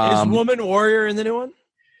one. Is Woman Warrior in the new one?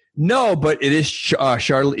 No, but it is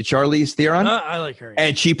Charlize Theron. I like her.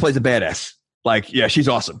 And she plays a badass. Like, yeah, she's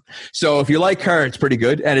awesome. So if you like her, it's pretty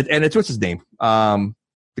good. And it's what's his name? The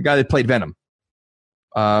guy that played Venom.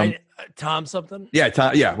 Tom something? Yeah,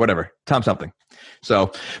 Tom. Yeah, whatever. Tom something.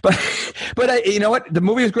 So, but you know what? The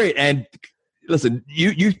movie was great. And listen,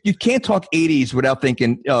 you can't talk 80s without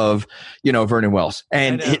thinking of, Vernon Wells.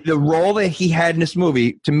 And the role that he had in this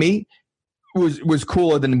movie, to me, was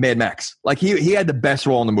cooler than Mad Max. Like he had the best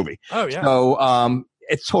role in the movie. Oh yeah. So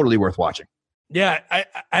it's totally worth watching. Yeah, I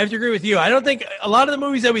have to agree with you. I don't think a lot of the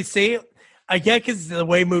movies that we see, I get because the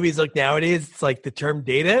way movies look nowadays, it's like the term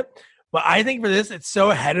dated. But I think for this, it's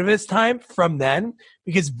so ahead of its time from then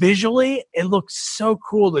because visually it looks so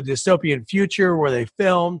cool, the dystopian future where they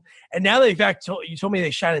filmed. And now you told me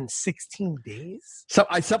they shot in 16 days?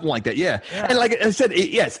 Something like that, yeah. And like I said,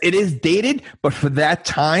 yes, it is dated, but for that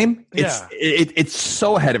time, it's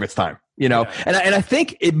so ahead of its time, Yeah. And I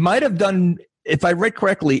think it might have done, if I read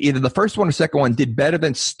correctly, either the first one or second one did better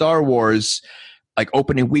than Star Wars, like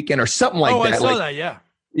opening weekend or something like that. I saw that, yeah.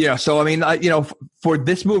 Yeah, so I mean, for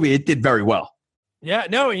this movie, it did very well. Yeah,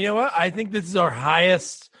 no, you know what? I think this is our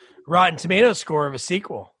highest Rotten Tomatoes score of a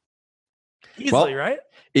sequel. Easily, right?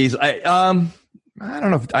 I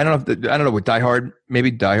don't know with Die Hard. Maybe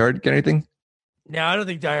Die Hard get anything? No, I don't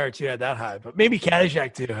think Die Hard 2 had that high, but maybe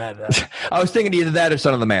Caddyshack 2 had that. I was thinking either that or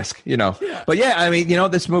Son of the Mask, Yeah. But yeah, I mean,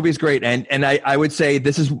 this movie is great, and I would say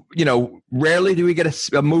this is, rarely do we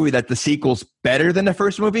get a movie that the sequel's better than the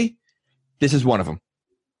first movie. This is one of them.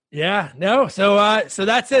 Yeah, no. So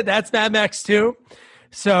that's it. That's Mad Max 2.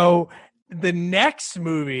 So the next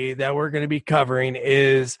movie that we're going to be covering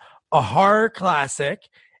is a horror classic.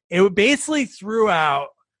 It basically threw out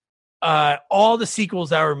all the sequels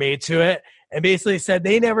that were made to it and basically said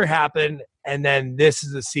they never happened. And then this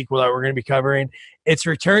is the sequel that we're going to be covering. It's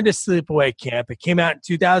Return to Sleepaway Camp. It came out in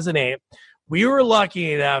 2008. We were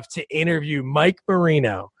lucky enough to interview Mike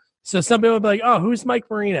Marino. So some people would be like, oh, who's Mike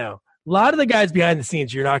Marino? A lot of the guys behind the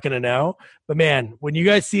scenes you're not going to know. But, man, when you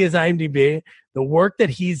guys see his IMDb, the work that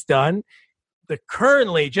he's done,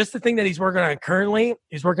 just the thing that he's working on currently,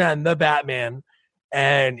 he's working on The Batman.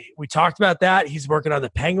 And we talked about that. He's working on the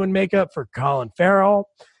Penguin makeup for Colin Farrell.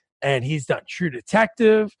 And he's done True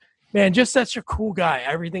Detective. Man, just such a cool guy.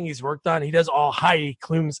 Everything he's worked on. He does all Heidi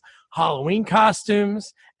Klum's Halloween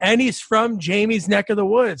costumes. And he's from Jamie's neck of the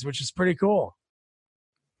woods, which is pretty cool.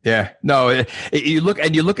 Yeah, no. You look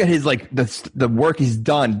at his like the work he's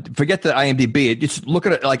done. Forget the IMDb. Just look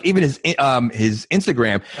at it, like even his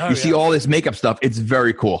Instagram. You see all this makeup stuff. It's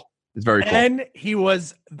very cool. It's very cool. And he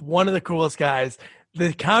was one of the coolest guys.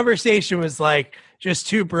 The conversation was like just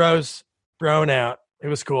two bros thrown out. It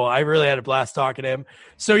was cool. I really had a blast talking to him.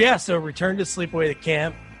 So yeah, Return to Sleepaway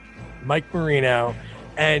Camp, Mike Marino,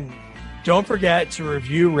 and don't forget to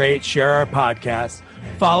review, rate, share our podcast.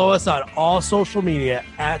 Follow us on all social media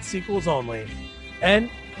at Sequels Only. And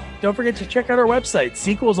don't forget to check out our website,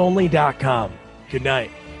 sequelsonly.com. Good night.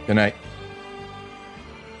 Good night.